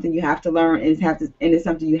 but something you have to learn, and it's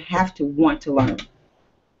something you have to want to learn.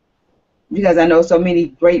 Because I know so many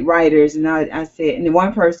great writers, and I said, and the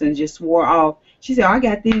one person just swore off. She said, oh, I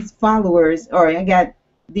got these followers, or I got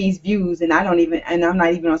these views, and I'm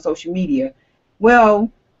not even on social media.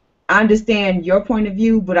 Well, I understand your point of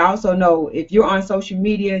view, but I also know if you're on social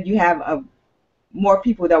media, you have more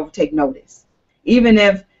people that will take notice. Even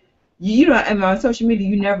if on social media,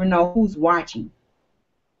 you never know who's watching,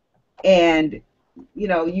 and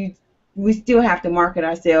we still have to market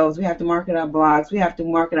ourselves. We have to market our blogs. We have to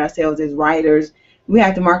market ourselves as writers. We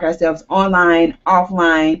have to market ourselves online,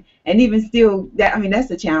 offline, and even still,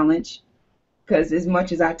 that's a challenge, because as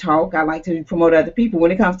much as I talk, I like to promote other people.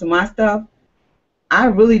 When it comes to my stuff, I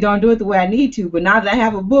really don't do it the way I need to. But now that I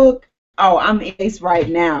have a book, oh, I'm ace right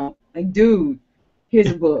now. Like, dude, here's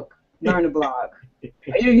a book. Learn to blog.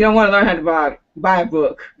 You don't want to learn how to blog, buy a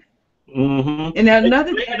book. Mm-hmm. And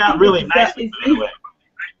another thing, out really nicely, by the way.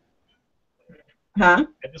 Huh?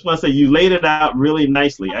 I just want to say you laid it out really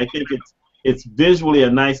nicely. I think it's visually a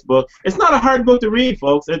nice book. It's not a hard book to read,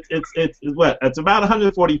 folks. It's about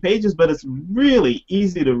 140 pages, but it's really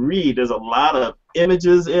easy to read. There's a lot of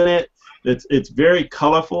images in it. It's very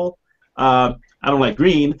colorful. I don't like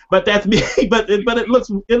green, but that's me. But it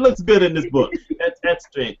looks good in this book. That's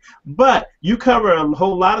strange. But you cover a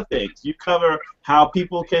whole lot of things. You cover how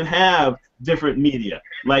people can have different media.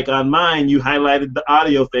 Like on mine, you highlighted the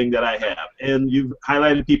audio thing that I have, and you've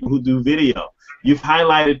highlighted people who do video. You've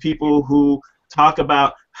highlighted people who talk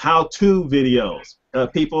about how-to videos,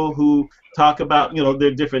 people who talk about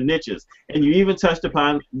their different niches, and you even touched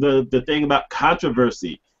upon the thing about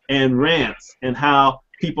controversy and rants and how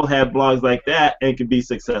people have blogs like that and can be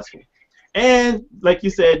successful. And like you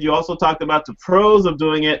said, you also talked about the pros of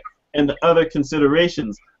doing it and the other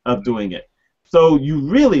considerations of doing it. So you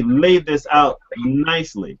really laid this out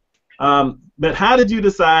nicely. But how did you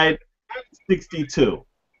decide 62?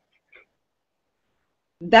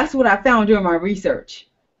 That's what I found during my research.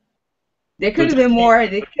 There could have been more,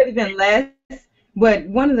 there could have been less, but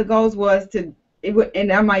one of the goals was and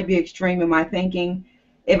that might be extreme in my thinking,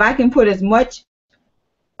 if I can put as much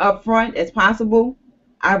up front as possible,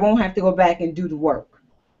 I won't have to go back and do the work.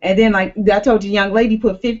 And then, like I told you, young lady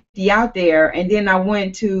put 50 out there, and then I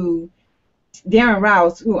went to Darren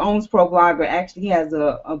Rouse, who owns ProBlogger, actually has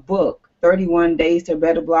a book, 31 Days to a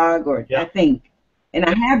Better Blog, or I think. And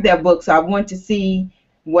I have that book, so I want to see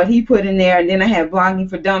what he put in there. And then I have Blogging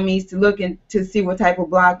for Dummies to look and to see what type of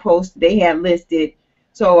blog posts they had listed.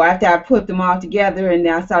 So after I put them all together and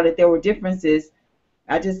I saw that there were differences,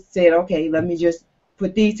 I just said, okay, let me just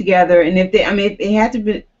put these together. And if they, I mean, if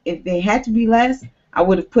they had to be less, I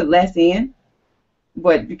would have put less in.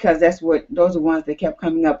 But because those are ones that kept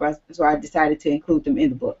coming up, so I decided to include them in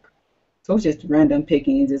the book. So it's just random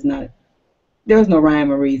pickings. There was no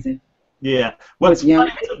rhyme or reason. Yeah. What's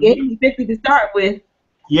funny to me, gave me 50 to start with.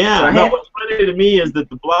 Yeah. So what's funny to me is that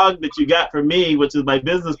the blog that you got for me, which is my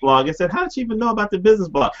business blog, I said, how did you even know about the business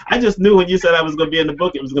blog? I just knew when you said I was going to be in the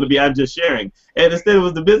book, it was going to be I'm Just Sharing. And instead it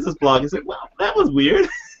was the business blog. I said, well, that was weird.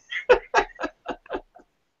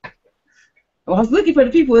 Well, I was looking for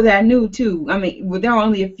the people that I knew, too. I mean, there are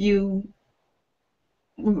only a few.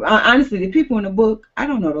 Honestly, the people in the book, I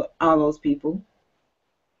don't know all those people.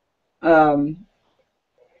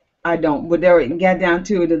 I don't. But there it got down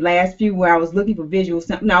to the last few where I was looking for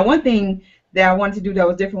visuals. Now, one thing that I wanted to do that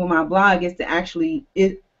was different with my blog is to actually,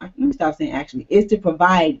 let me stop saying actually, is to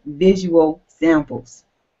provide visual samples.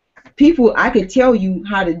 People, I could tell you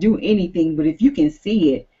how to do anything, but if you can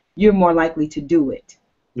see it, you're more likely to do it.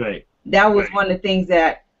 Right. That was one of the things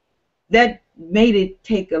that made it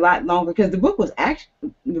take a lot longer, because the book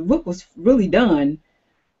was really done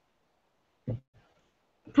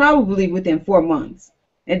probably within 4 months.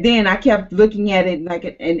 And then I kept looking at it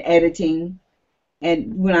and editing.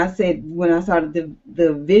 And when I saw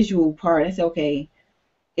the visual part, I said, okay,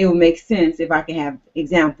 it would make sense if I can have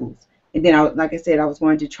examples. And then, like I said, I was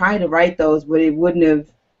going to try to write those, but it wouldn't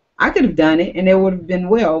have. I could have done it, and it would have been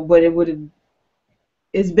well, but it would have.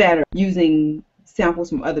 It's better using samples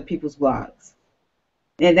from other people's blogs.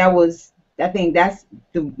 And I think that's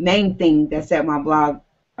the main thing that set my blog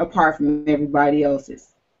apart from everybody else's.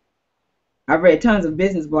 I've read tons of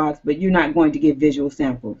business blogs, but you're not going to get visual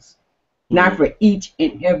samples. Not for each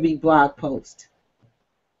and every blog post.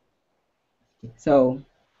 So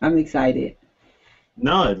I'm excited.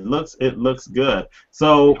 No, it looks good.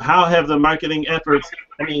 So how have the marketing efforts,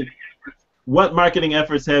 what marketing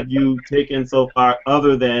efforts have you taken so far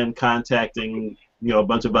other than contacting, a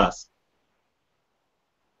bunch of us?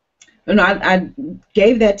 No, I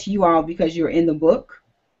gave that to you all because you're in the book.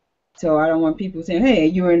 So I don't want people saying, hey,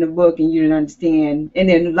 you were in the book and you didn't understand. And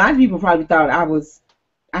then a lot of people probably thought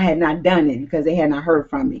I had not done it because they had not heard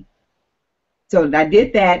from me. So I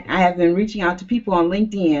did that. I have been reaching out to people on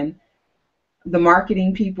LinkedIn, the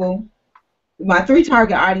marketing people. My 3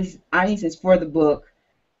 target audiences for the book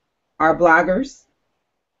are bloggers,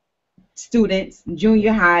 students,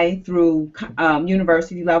 junior high through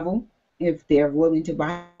university level, if they're willing to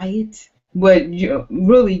buy it, but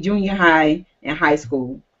really junior high and high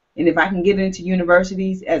school. And if I can get into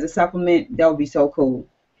universities as a supplement, that would be so cool.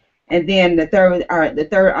 And then the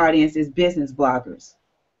third audience is business bloggers.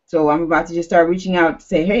 So I'm about to just start reaching out to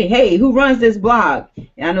say, hey, who runs this blog?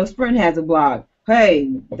 And I know Sprint has a blog.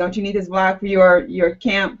 Hey, don't you need this blog for your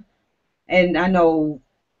camp? And I know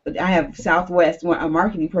I have Southwest, a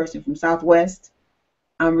marketing person from Southwest.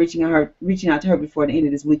 I'm reaching out to her before the end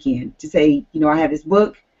of this weekend to say, I have this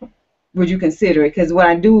book. Would you consider it? Because what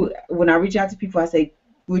I do when I reach out to people, I say,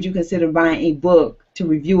 would you consider buying a book to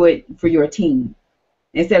review it for your team?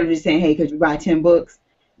 Instead of just saying, hey, could you buy 10 books?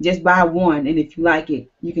 Just buy one, and if you like it,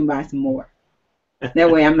 you can buy some more. That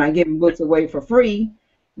way I'm not giving books away for free,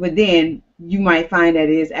 but then you might find that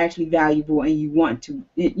it is actually valuable and you want to,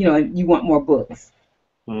 you want more books.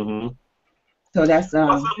 Mm-hmm. So that's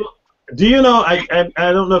do you know? I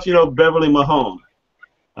don't know if you know Beverly Mahone.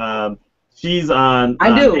 She's on.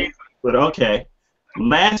 I do. But okay.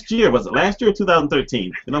 Last year, was it last year or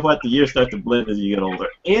 2013? You know what? The years start to blend as you get older.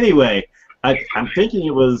 Anyway, I'm thinking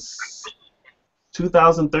it was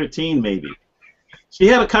 2013 maybe. She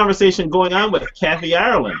had a conversation going on with Kathy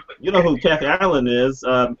Ireland. You know who Kathy Ireland is?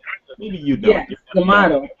 Maybe you don't. Yes, the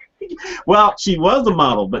model. Well, she was a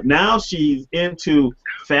model, but now she's into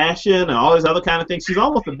fashion and all these other kind of things. She's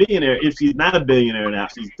almost a billionaire. If she's not a billionaire now,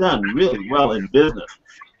 she's done really well in business.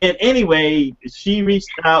 And anyway, she reached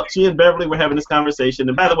out. She and Beverly were having this conversation.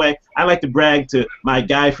 And by the way, I like to brag to my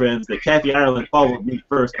guy friends that Kathy Ireland followed me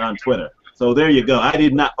first on Twitter. So there you go. I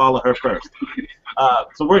did not follow her first.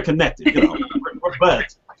 So we're connected. We're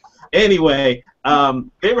buds. Anyway,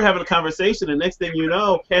 they were having a conversation, and next thing you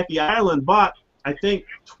know, Kathy Ireland bought, I think,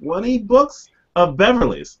 20 books of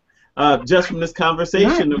Beverly's. just from this Right.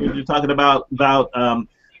 conversation when you're talking about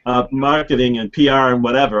marketing and PR and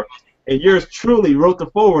whatever. And yours truly wrote the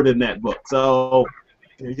forward in that book. So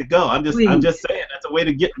there you go. I'm just Please. saying that's a way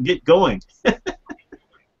to get going.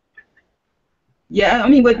 Yeah, I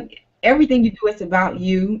mean, but everything you do is about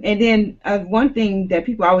you. And then one thing that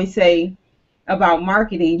people always say about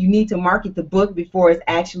marketing, you need to market the book before it's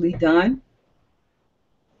actually done.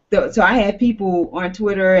 So I had people on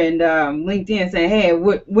Twitter and LinkedIn saying, "Hey,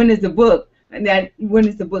 when is the book? And that when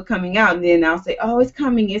is the book coming out?" And then I'll say, "Oh, it's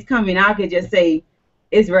coming, it's coming." I could just say,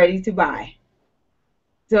 "It's ready to buy."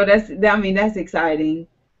 So I mean, that's exciting.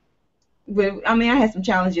 But I mean, I had some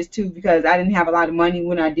challenges too because I didn't have a lot of money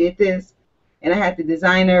when I did this, and I had the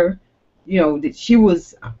designer. That she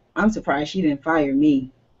was. I'm surprised she didn't fire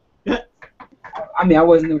me. I mean, I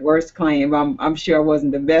wasn't the worst client, but I'm sure I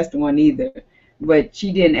wasn't the best one either. But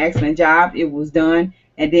she did an excellent job. It was done.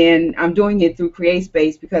 And then I'm doing it through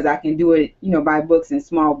CreateSpace because I can do it, buy books in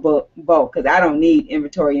small bulk because I don't need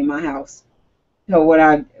inventory in my house. So what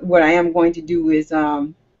I am going to do is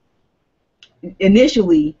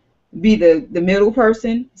initially be the middle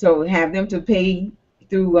person, so have them to pay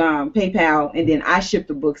through PayPal, and then I ship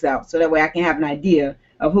the books out, so that way I can have an idea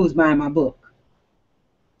of who's buying my book.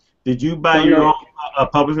 Did you buy So your no, own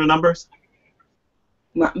publisher numbers?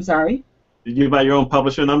 I'm sorry. Did you buy your own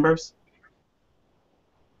publisher numbers?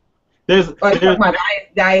 There's, Oh, you there's, talking about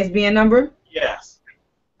the ISBN number? yes.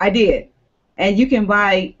 I did. And you can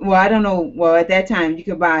buy, well, I don't know, well, at that time, you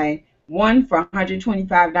could buy one for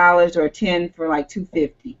 $125 or 10 for like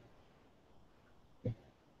 250. I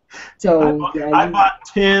So, bought, yeah, I bought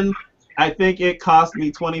 10. I think it cost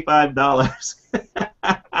me $25.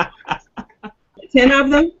 10 of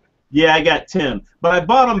them? Yeah, I got 10. But I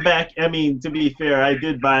bought them back. I mean, to be fair, I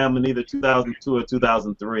did buy them in either 2002 or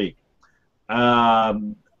 2003.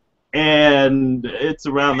 Um, and it's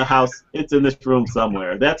around the house. It's in this room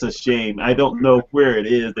somewhere. That's a shame. I don't know where it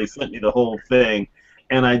is. They sent me the whole thing,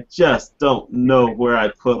 and I just don't know where I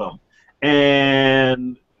put them.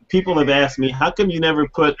 And people have asked me, how come you never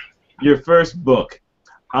put your first book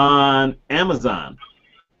on Amazon?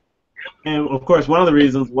 And of course, one of the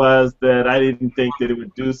reasons was that I didn't think that it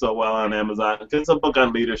would do so well on Amazon. It's a book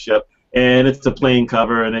on leadership, and it's a plain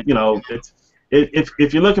cover, and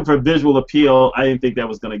if you're looking for visual appeal, I didn't think that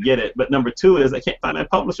was going to get it. But number two is I can't find my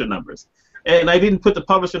publisher numbers, and I didn't put the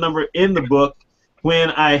publisher number in the book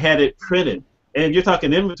when I had it printed. And you're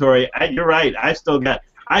talking inventory. You're right. I still got.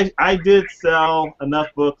 I did sell enough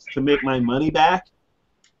books to make my money back,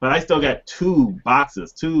 but I still got two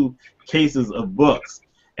cases of books.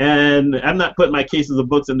 And I'm not putting my cases of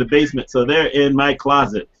books in the basement, so they're in my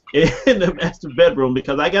closet in the master bedroom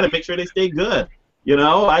because I got to make sure they stay good.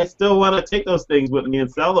 I still want to take those things with me and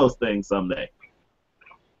sell those things someday.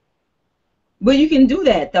 But you can do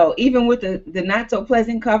that, though, even with the not so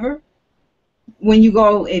pleasant cover. When you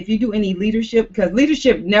go, if you do any leadership, because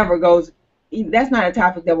leadership never goes, that's not a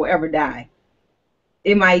topic that will ever die.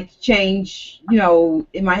 It might change,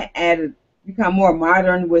 it might become more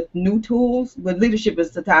modern with new tools, but leadership is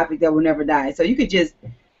the topic that will never die. So you could just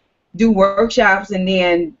do workshops and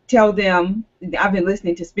then tell them. I've been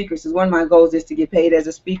listening to speakers because one of my goals is to get paid as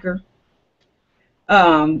a speaker.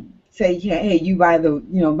 Say, yeah, hey, you buy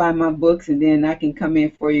my books, and then I can come in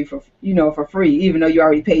for you for free, even though you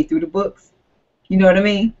already paid through the books. You know what I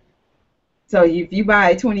mean? So if you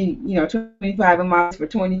buy 25 of my books for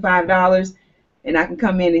 $25, and I can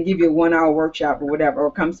come in and give you a 1 hour workshop or whatever,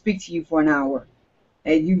 or come speak to you for an hour,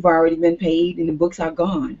 and you've already been paid, and the books are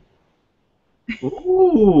gone.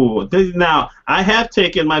 Ooh, now I have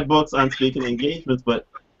taken my books on speaking engagements, but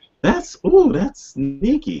that's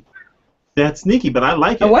sneaky. That's sneaky, but I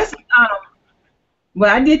like And it.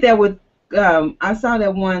 well, I did that with I saw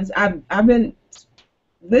that once. I've been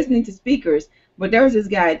listening to speakers, but there was this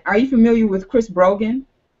guy. Are you familiar with Chris Brogan?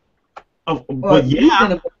 Oh, Or but he's yeah,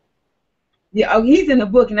 in a book. Yeah, oh, he's in the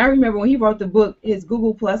book, and I remember when he wrote the book, his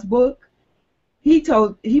Google Plus book. He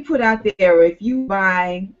put out there, if you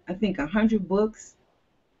buy, I think 100 books.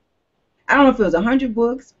 I don't know if it was 100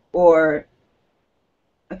 books, or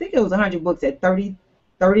I think it was 100 books at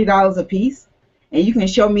 $30 a piece, and you can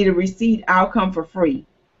show me the receipt. I'll come for free.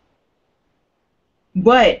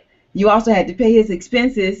 But you also had to pay his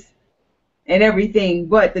expenses and everything.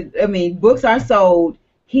 But books are sold.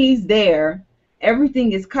 He's there.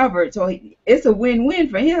 Everything is covered, so it's a win-win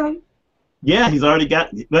for him. yeah, he's already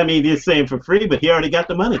got. I mean, he's saying for free, but he already got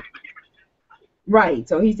the money. Right.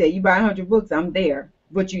 So he said, you buy 100 books, I'm there.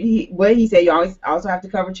 But he said you always also have to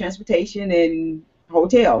cover transportation and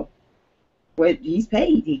hotel. But he's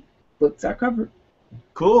paid. Books are covered.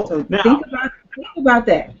 Cool. So Now, think about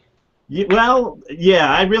that. Well,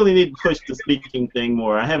 yeah, I really need to push the speaking thing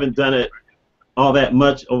more. I haven't done it all that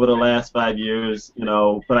much over the last 5 years,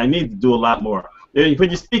 but I need to do a lot more. When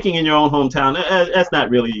you're speaking in your own hometown, that's not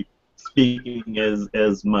really speaking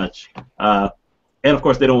as much. And of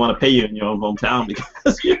course, they don't want to pay you in your own hometown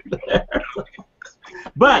because you're there.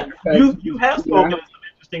 But Because, you have yeah. spoken in some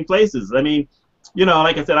interesting places. I mean,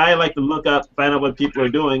 like I said, I like to look up, find out what people are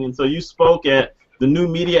doing, and so you spoke at the New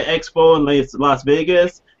Media Expo in Las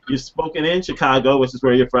Vegas. You've spoken in Chicago, which is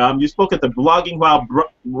where you're from. You spoke at the Blogging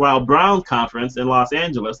While Brown conference in Los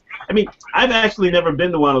Angeles. I mean, I've actually never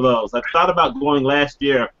been to one of those. I thought about going last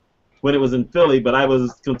year when it was in Philly, but I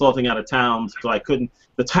was consulting out of town, so I couldn't.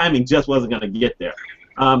 The timing just wasn't going to get there.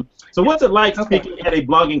 So what's it like Okay. speaking at a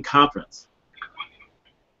blogging conference?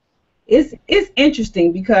 It's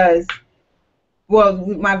interesting because, well,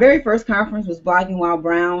 my very first conference was Blogging While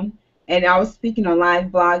Brown, and I was speaking on live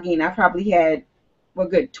blogging. I probably had,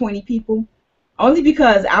 what, good 20 people, only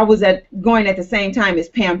because I was going at the same time as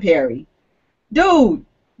Pam Perry. Dude,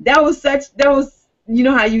 that was,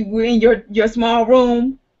 how you were in your small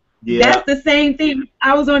room. Yeah. That's the same thing.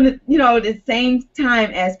 I was on the same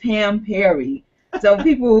time as Pam Perry. So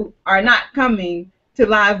people are not coming to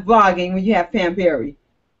live blogging when you have Pam Perry.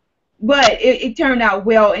 But it turned out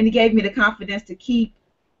well, and it gave me the confidence to keep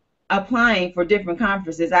applying for different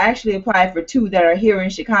conferences. I actually applied for 2 that are here in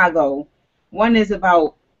Chicago. One is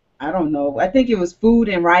about, I don't know, I think it was food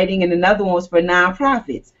and writing, and another one was for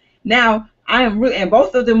nonprofits. Now, I am really, and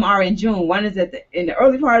both of them are in June. One is in the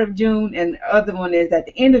early part of June, and the other one is at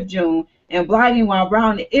the end of June. And Blogging While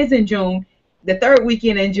Brown is in June, the 3rd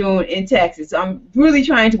weekend in June in Texas. So I'm really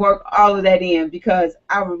trying to work all of that in because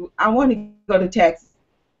I want to go to Texas.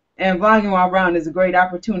 And Blogging While Brown is a great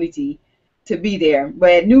opportunity to be there.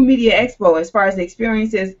 But at New Media Expo, as far as the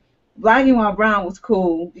experiences, Blogging While Brown was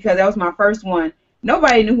cool because that was my first one.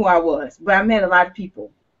 Nobody knew who I was, but I met a lot of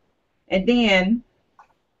people. And then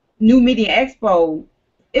New Media Expo,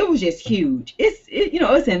 it was just huge. It's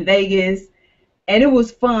in Vegas, and it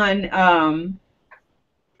was fun.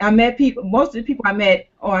 I met people. Most of the people I met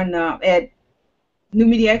on at New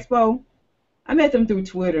Media Expo, I met them through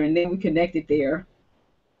Twitter, and then we connected there.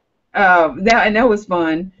 That was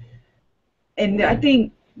fun. And I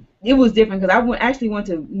think it was different because actually went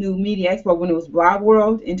to New Media Expo when it was Blog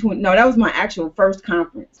World no, that was my actual first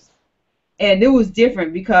conference, and it was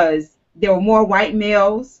different because there were more white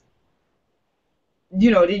males.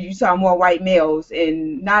 You saw more white males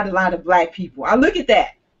and not a lot of black people. I look at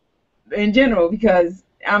that in general because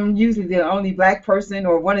I'm usually the only black person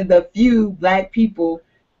or one of the few black people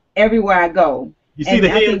everywhere I go. You see the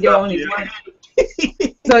I think hands they're up only here. one.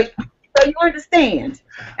 So you understand.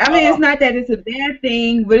 I mean, it's not that it's a bad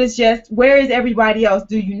thing, but it's just, where is everybody else?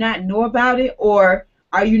 Do you not know about it, or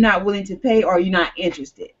are you not willing to pay, or are you not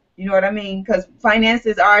interested? You know what I mean? Because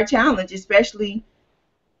finances are a challenge, especially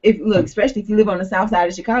if you live on the south side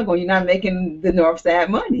of Chicago and you're not making the north side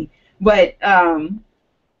money. But I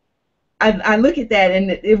look at that,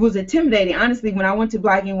 and it was intimidating. Honestly, when I went to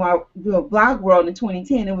Blog World in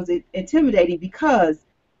 2010, it was intimidating because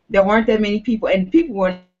there weren't that many people, and people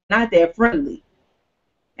were not that friendly.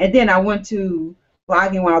 And then I went to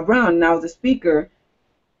Blogging While Brown, and I was a speaker.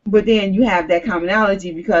 But then you have that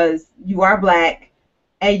commonality because you are black,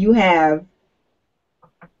 and you have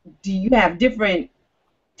different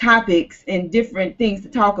topics and different things to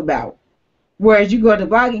talk about. Whereas you go to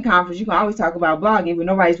blogging conference, you can always talk about blogging, but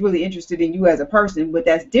nobody's really interested in you as a person. But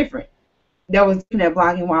that's different. That was different at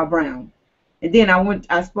Blogging While Brown. And then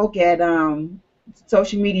I spoke at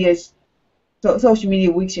Social Media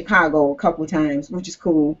Week Chicago a couple of times, which is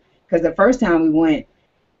cool because the first time we went,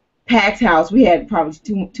 packed house, we had probably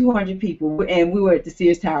 200 people, and we were at the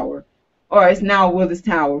Sears Tower, or it's now Willis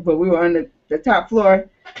Tower, but we were on the top floor.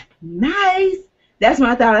 Nice. That's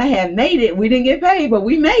when I thought I had made it. We didn't get paid, but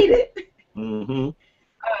we made it. Mm-hmm.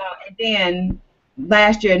 And then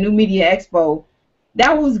last year, New Media Expo,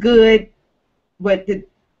 that was good, but the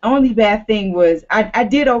only bad thing was I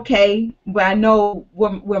did okay, but I know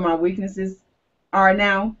where my weaknesses are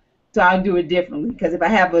now, so I'll do it differently. Because if I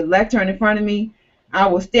have a lectern in front of me, I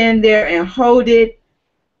will stand there and hold it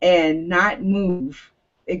and not move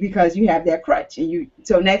because you have that crutch.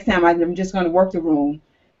 So next time I'm just going to work the room.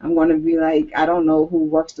 I'm going to be like, I don't know who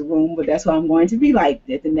works the room, but that's what I'm going to be like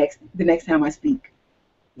the next time I speak.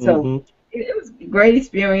 So Mm-hmm. it was a great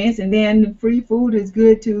experience, and then the free food is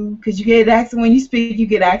good too because you get access when you speak. You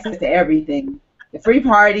get access to everything, the free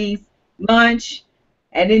parties, lunch,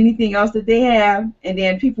 and anything else that they have. And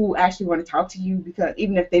then people actually want to talk to you because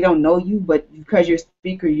even if they don't know you, but because you're a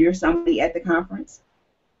speaker, you're somebody at the conference.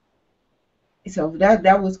 So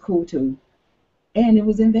that was cool too. and it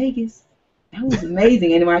was in Vegas. That was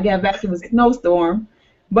amazing. And when I got back, it was a snowstorm,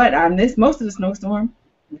 but I missed most of the snowstorm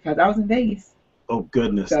because I was in Vegas. Oh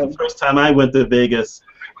goodness! The So first time I went to Vegas,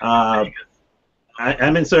 uh,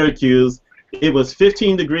 I'm in Syracuse. It was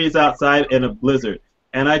 15 degrees outside and a blizzard.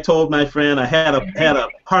 And I told my friend I had a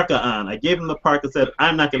parka on. I gave him the parka, said,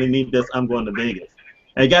 I'm not going to need this. I'm going to Vegas.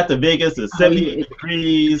 I got to Vegas. It's 78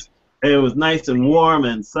 degrees. It was nice and warm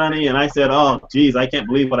and sunny. And I said, oh, geez, I can't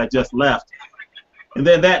believe what I just left. And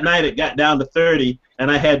then that night it got down to 30, and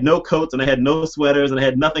I had no coats, and I had no sweaters, and I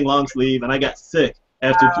had nothing long sleeve, and I got sick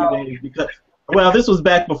after 2 days because, well, this was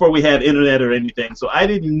back before we had internet or anything, so I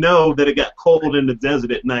didn't know that it got cold in the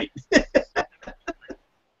desert at night.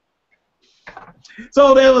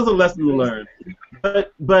 So that was a lesson to learn.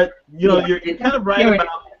 But you know, you're kind of right about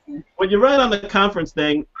when you write on the conference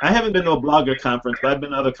thing. I haven't been to a blogger conference, but I've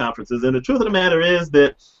been to other conferences, and the truth of the matter is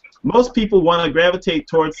that most people want to gravitate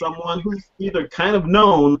towards someone who's either kind of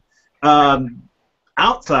known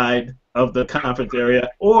outside of the conference area,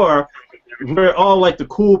 or where all like the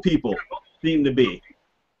cool people seem to be.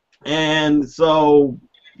 And so,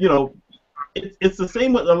 you know, it's the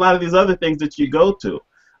same with a lot of these other things that you go to.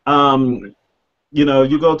 You know,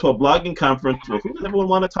 you go to a blogging conference, well, who does everyone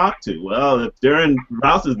want to talk to? Well, if Darren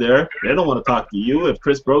Rouse is there, they don't want to talk to you. If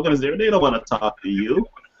Chris Brogan is there, they don't want to talk to you.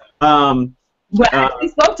 Well, I actually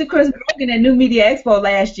spoke to Chris Brogan at New Media Expo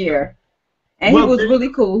last year, and he was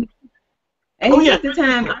really cool. And he took the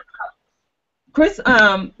time. Chris,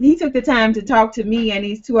 he took the time to talk to me and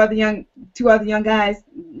these two other young guys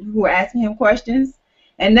who were asking him questions,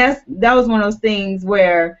 and that was one of those things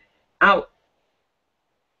where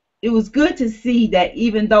it was good to see that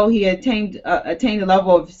even though he attained a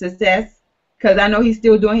level of success, because I know he's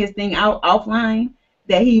still doing his thing offline,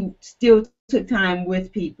 that he still took time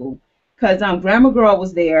with people. Because Grandma Girl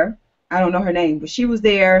was there. I don't know her name, but she was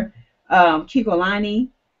there. Kiko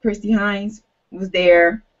Lani, Christy Hines was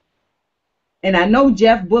there. And I know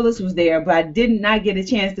Jeff Bullis was there, but I did not get a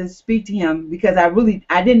chance to speak to him because I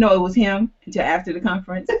didn't know it was him until after the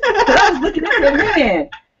conference. But I was looking at him, man,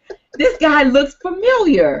 this guy looks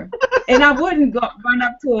familiar. And I wouldn't run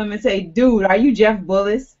up to him and say, dude, are you Jeff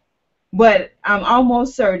Bullis? But I'm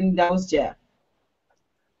almost certain that was Jeff.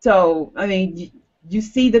 So, I mean, you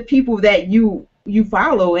see the people that you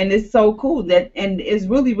follow, and it's so cool and it's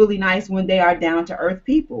really, really nice when they are down-to-earth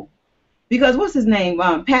people. Because what's his name?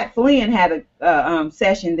 Pat Flynn had a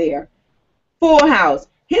session there. Full house.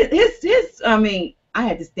 I mean, I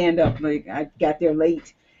had to stand up, like I got there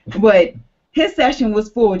late. But his session was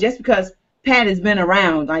full just because Pat has been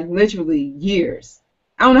around, like literally years.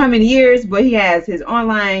 I don't know how many years, but he has his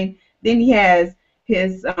online, then he has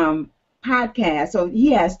his podcast. So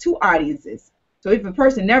he has two audiences. So if a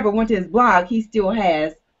person never went to his blog, he still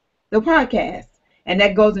has the podcast. And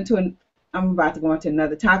that goes into I'm about to go into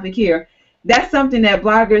another topic here. That's something that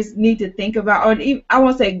bloggers need to think about, or I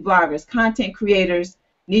won't say bloggers, content creators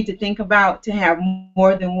need to think about to have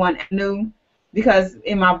more than one avenue. Because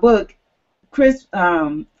in my book, Chris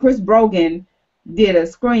Brogan did a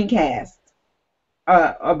screencast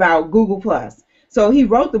about Google+. So he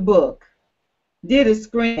wrote the book, did a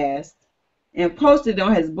screencast, and posted it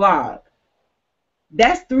on his blog.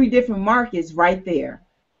 That's 3 different markets right there.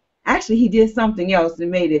 Actually, he did something else and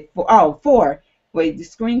made it 4. Wait, the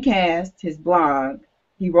screencast, his blog,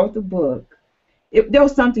 he wrote the book. There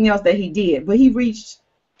was something else that he did, but he reached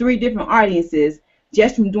 3 different audiences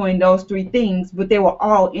just from doing those 3 things, but they were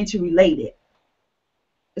all interrelated.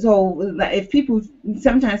 So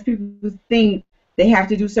sometimes people think they have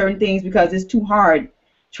to do certain things because it's too hard.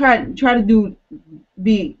 Try to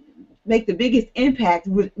make the biggest impact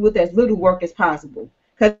with as little work as possible.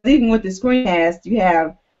 Because even with the screencast, you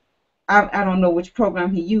have, I don't know which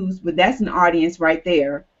program he used, but that's an audience right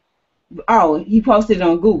there. Oh, he posted it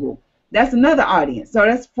on Google. That's another audience. So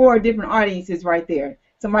that's 4 different audiences right there.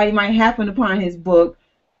 Somebody might happen upon his book,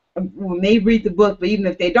 may read the book, but even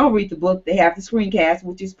if they don't read the book, they have the screencast,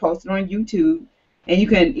 which is posted on YouTube, and you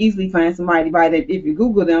can easily find somebody by that. If you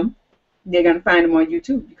Google them, they're going to find them on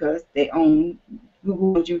YouTube because they own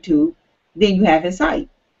Google, YouTube. Then you have his site.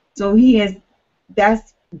 So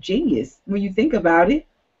that's genius when you think about it.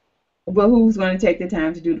 But who's going to take the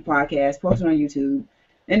time to do the podcast, post it on YouTube,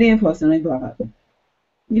 and then post it on a blog?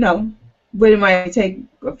 You know, but it might take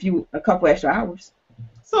a couple extra hours.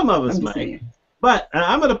 Some of us might. But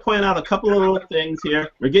I'm going to point out a couple of little things here.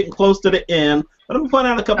 We're getting close to the end, but I'm going to point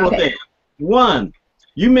out a couple of things. One,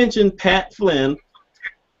 you mentioned Pat Flynn.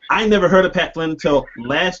 I never heard of Pat Flynn until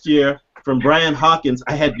last year from Brian Hawkins.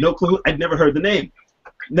 I had no clue. I'd never heard the name.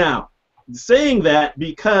 Now, saying that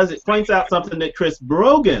because it points out something that Chris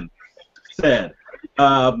Brogan said.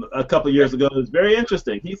 a couple of years ago. It was very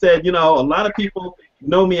interesting. He said, you know, a lot of people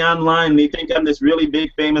know me online and they think I'm this really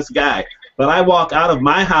big famous guy. But I walk out of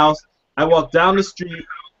my house, I walk down the street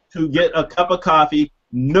to get a cup of coffee.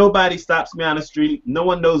 Nobody stops me on the street. No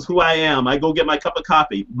one knows who I am. I go get my cup of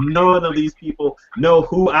coffee. None of these people know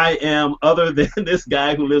who I am other than this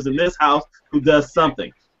guy who lives in this house who does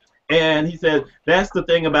something. And he said that's the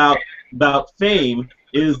thing about fame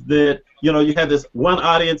is that, you know, you have this one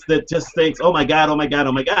audience that just thinks, oh my God, oh my God,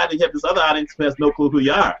 oh my God, and you have this other audience who has no clue who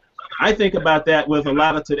you are. I think about that with a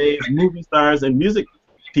lot of today's movie stars and music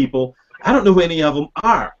people. I don't know who any of them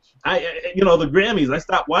are. You know, the Grammys, I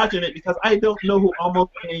stopped watching it because I don't know who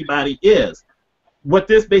almost anybody is. What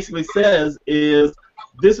this basically says is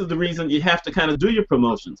this is the reason you have to kind of do your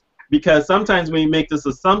promotions, because sometimes when you make this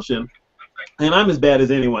assumption, and I'm as bad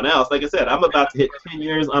as anyone else. Like I said, I'm about to hit 10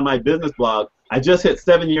 years on my business blog. I just hit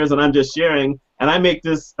 7 years and I'm just sharing, and I make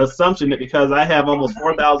this assumption that because I have almost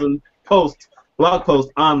 4,000 posts, blog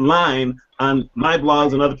posts online on my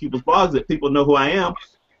blogs and other people's blogs that people know who I am,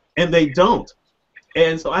 and they don't.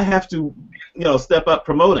 And so I have to, you know, step up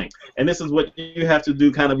promoting. And this is what you have to do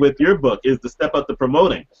kind of with your book, is to step up the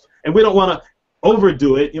promoting. And we don't want to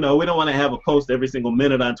overdo it. You know, we don't want to have a post every single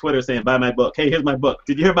minute on Twitter saying, buy my book. Hey, here's my book.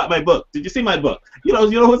 Did you hear about my book? Did you see my book? You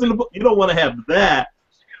know what's in the book. You don't want to have that.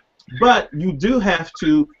 But you do have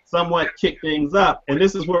to somewhat kick things up. And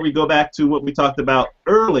this is where we go back to what we talked about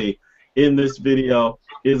early in this video,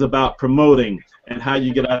 is about promoting and how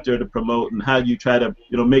you get out there to promote and how you try to,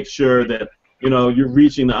 you know, make sure that, you know, you're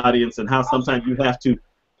reaching the audience, and how sometimes you have to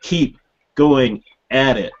keep going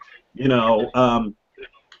at it, you know,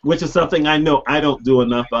 which is something I know I don't do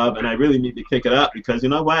enough of, and I really need to kick it up, because you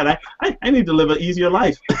know what, I need to live an easier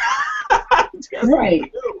life. Right.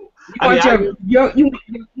 You get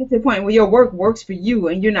to the point where your work works for you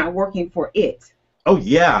and you're not working for it. Oh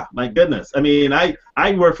yeah, my goodness. I mean, I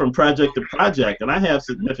work from project to project, and I have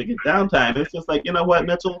significant downtime. It's just like, you know what,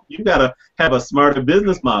 Mitchell, you gotta have a smarter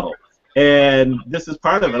business model. And this is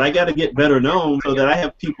part of it. I got to get better known so that I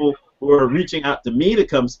have people who are reaching out to me to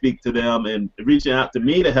come speak to them and reaching out to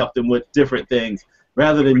me to help them with different things,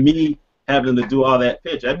 rather than me having to do all that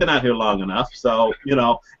pitch. I've been out here long enough, so, you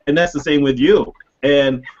know, and that's the same with you.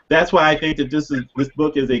 And that's why I think that this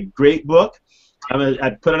book is a great book. I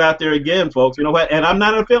put it out there again, folks. You know what? And I'm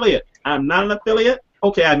not an affiliate. I'm not an affiliate.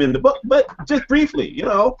 Okay, I'm in the book, but just briefly, you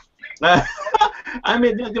know. I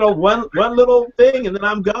mean, you know, one little thing and then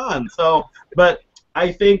I'm gone. So, but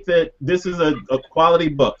I think that this is a quality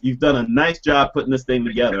book. You've done a nice job putting this thing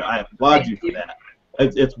together. I applaud you for that.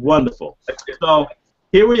 It's wonderful. So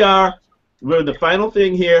here we are. We're in the final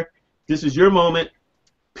thing here. This is your moment.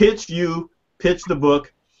 Pitch the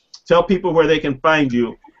book. Tell people where they can find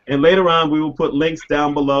you. And later on, we will put links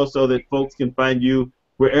down below so that folks can find you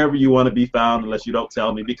wherever you want to be found, unless you don't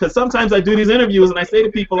tell me. Because sometimes I do these interviews and I say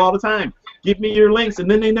to people all the time, give me your links, and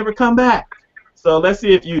then they never come back. So let's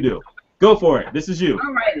see if you do. Go for it. This is you.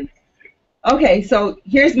 All right. Okay, so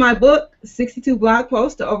here's my book, 62 Blog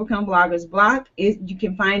Posts to Overcome Bloggers Block. You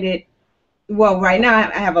can find it, well, right now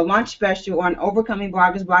I have a launch special on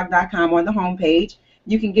overcomingbloggersblock.com on the homepage.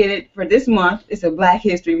 You can get it for this month. It's a Black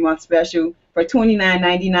History Month special for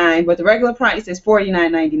 $29.99, but the regular price is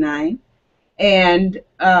 $49.99. And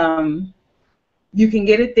you can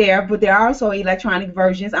get it there, but there are also electronic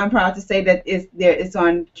versions. I'm proud to say that it's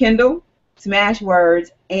on Kindle, Smashwords,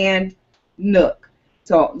 and Nook.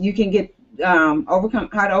 So you can get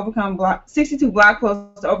 62 blog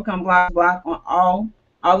posts to overcome block on all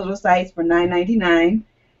of those sites for $9.99.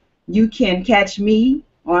 You can catch me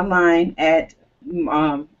online at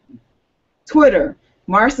Twitter,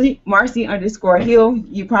 Marcie_Hill.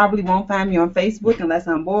 You probably won't find me on Facebook unless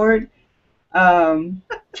I'm bored. Let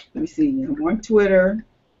me see. I'm on Twitter.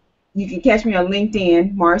 You can catch me on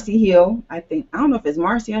LinkedIn, Marcie Hill. I don't know if it's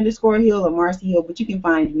Marcie_Hill or Marcie Hill, but you can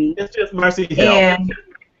find me. It's just Marcie Hill. And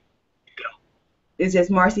it's just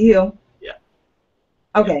Marcie Hill. Yeah.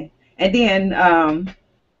 Okay. And then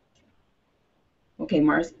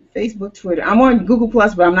Facebook, Twitter. I'm on Google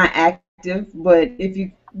Plus, but I'm not active. But if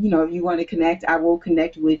you want to connect, I will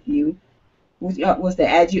connect with you. Once they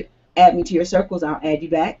add me to your circles, I'll add you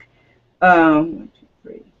back. 1, 2,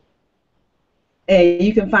 3. And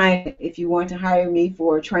you can find, if you want to hire me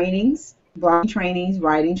for trainings, blogging trainings,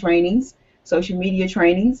 writing trainings, social media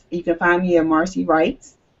trainings, you can find me at Marcie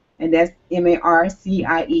Writes, and that's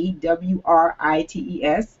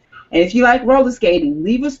MarcieWrites. And if you like roller skating,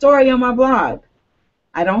 leave a story on my blog.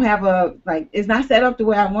 I don't have it's not set up the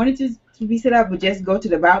way I wanted to be set up, but just go to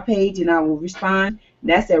the About page and I will respond.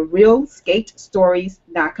 And that's at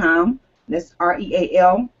realskatestories.com. That's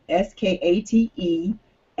REALSKATE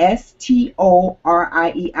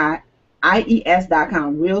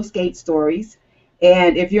STORIES.com, Real Skate Stories.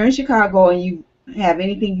 And if you're in Chicago and you have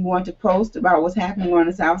anything you want to post about what's happening on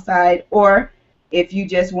the South Side, or if you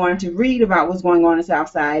just want to read about what's going on the South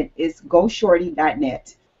Side, it's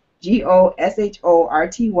goshorty.net.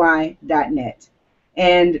 GOSHORTY.net.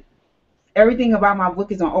 And everything about my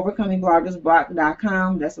book is on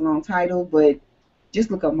overcomingbloggersblock.com. That's a long title, but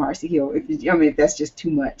just look up Marcie Hill if that's just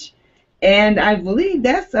too much. And I believe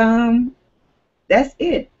that's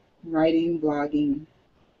it. Writing, blogging,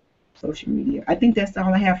 social media. I think that's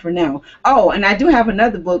all I have for now. Oh, and I do have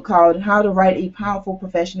another book called How to Write a Powerful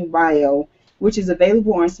Professional Bio, which is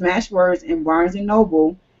available on Smashwords and Barnes &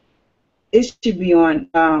 Noble. It should be on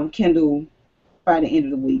Kindle by the end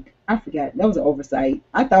of the week. I forgot. That was an oversight.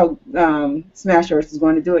 I thought Smashwords was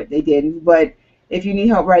going to do it. They didn't. But if you need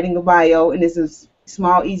help writing a bio, and it's a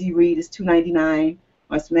small, easy read, it's $2.99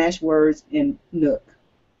 on Smashwords and Nook.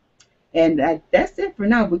 And that's it for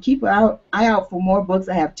now. But keep an eye out for more books.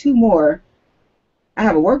 I have 2 more. I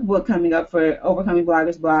have a workbook coming up for Overcoming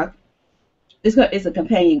Bloggers Block. It's a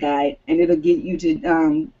companion guide, and it'll get you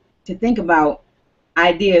to think about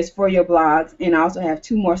ideas for your blogs. And I also have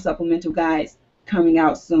 2 more supplemental guides coming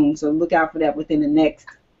out soon. So look out for that within the next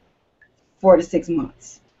 4 to 6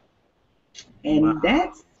 months. And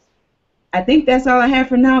Wow. I think that's all I have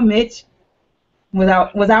for now, Mitch. Was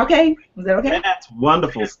that okay? Was that okay? That's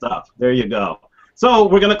wonderful stuff. There you go. So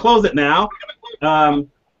we're going to close it now.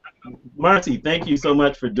 Marcie, thank you so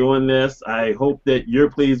much for doing this. I hope that you're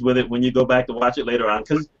pleased with it when you go back to watch it later on,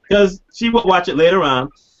 because she will watch it later on.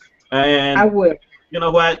 And I would. You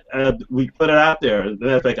know what? We put it out there. As a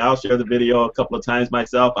matter of fact, I'll share the video a couple of times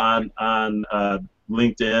myself on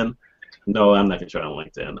LinkedIn. No, I'm not going to try on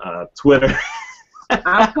LinkedIn. Twitter.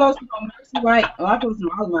 I'll post them on Marcie Writes. I'll post them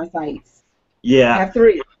on all of my sites. Yeah. I have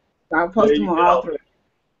 3. So I'll post them on all 3.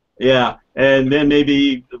 Yeah, and then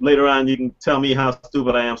maybe later on you can tell me how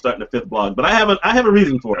stupid I am starting a 5th blog. But I have a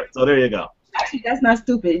reason for it. So there you go. Actually, that's not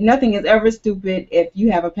stupid. Nothing is ever stupid if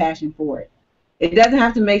you have a passion for it. It doesn't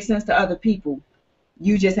have to make sense to other people.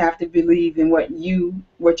 You just have to believe in what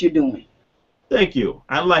you're doing. Thank you.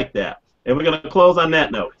 I like that. And we're going to close on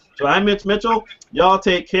that note. So I'm Mitch Mitchell. Y'all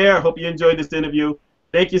take care. Hope you enjoyed this interview.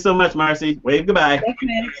 Thank you so much, Marcie. Wave goodbye. Thank you,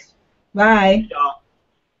 Mitch. Bye.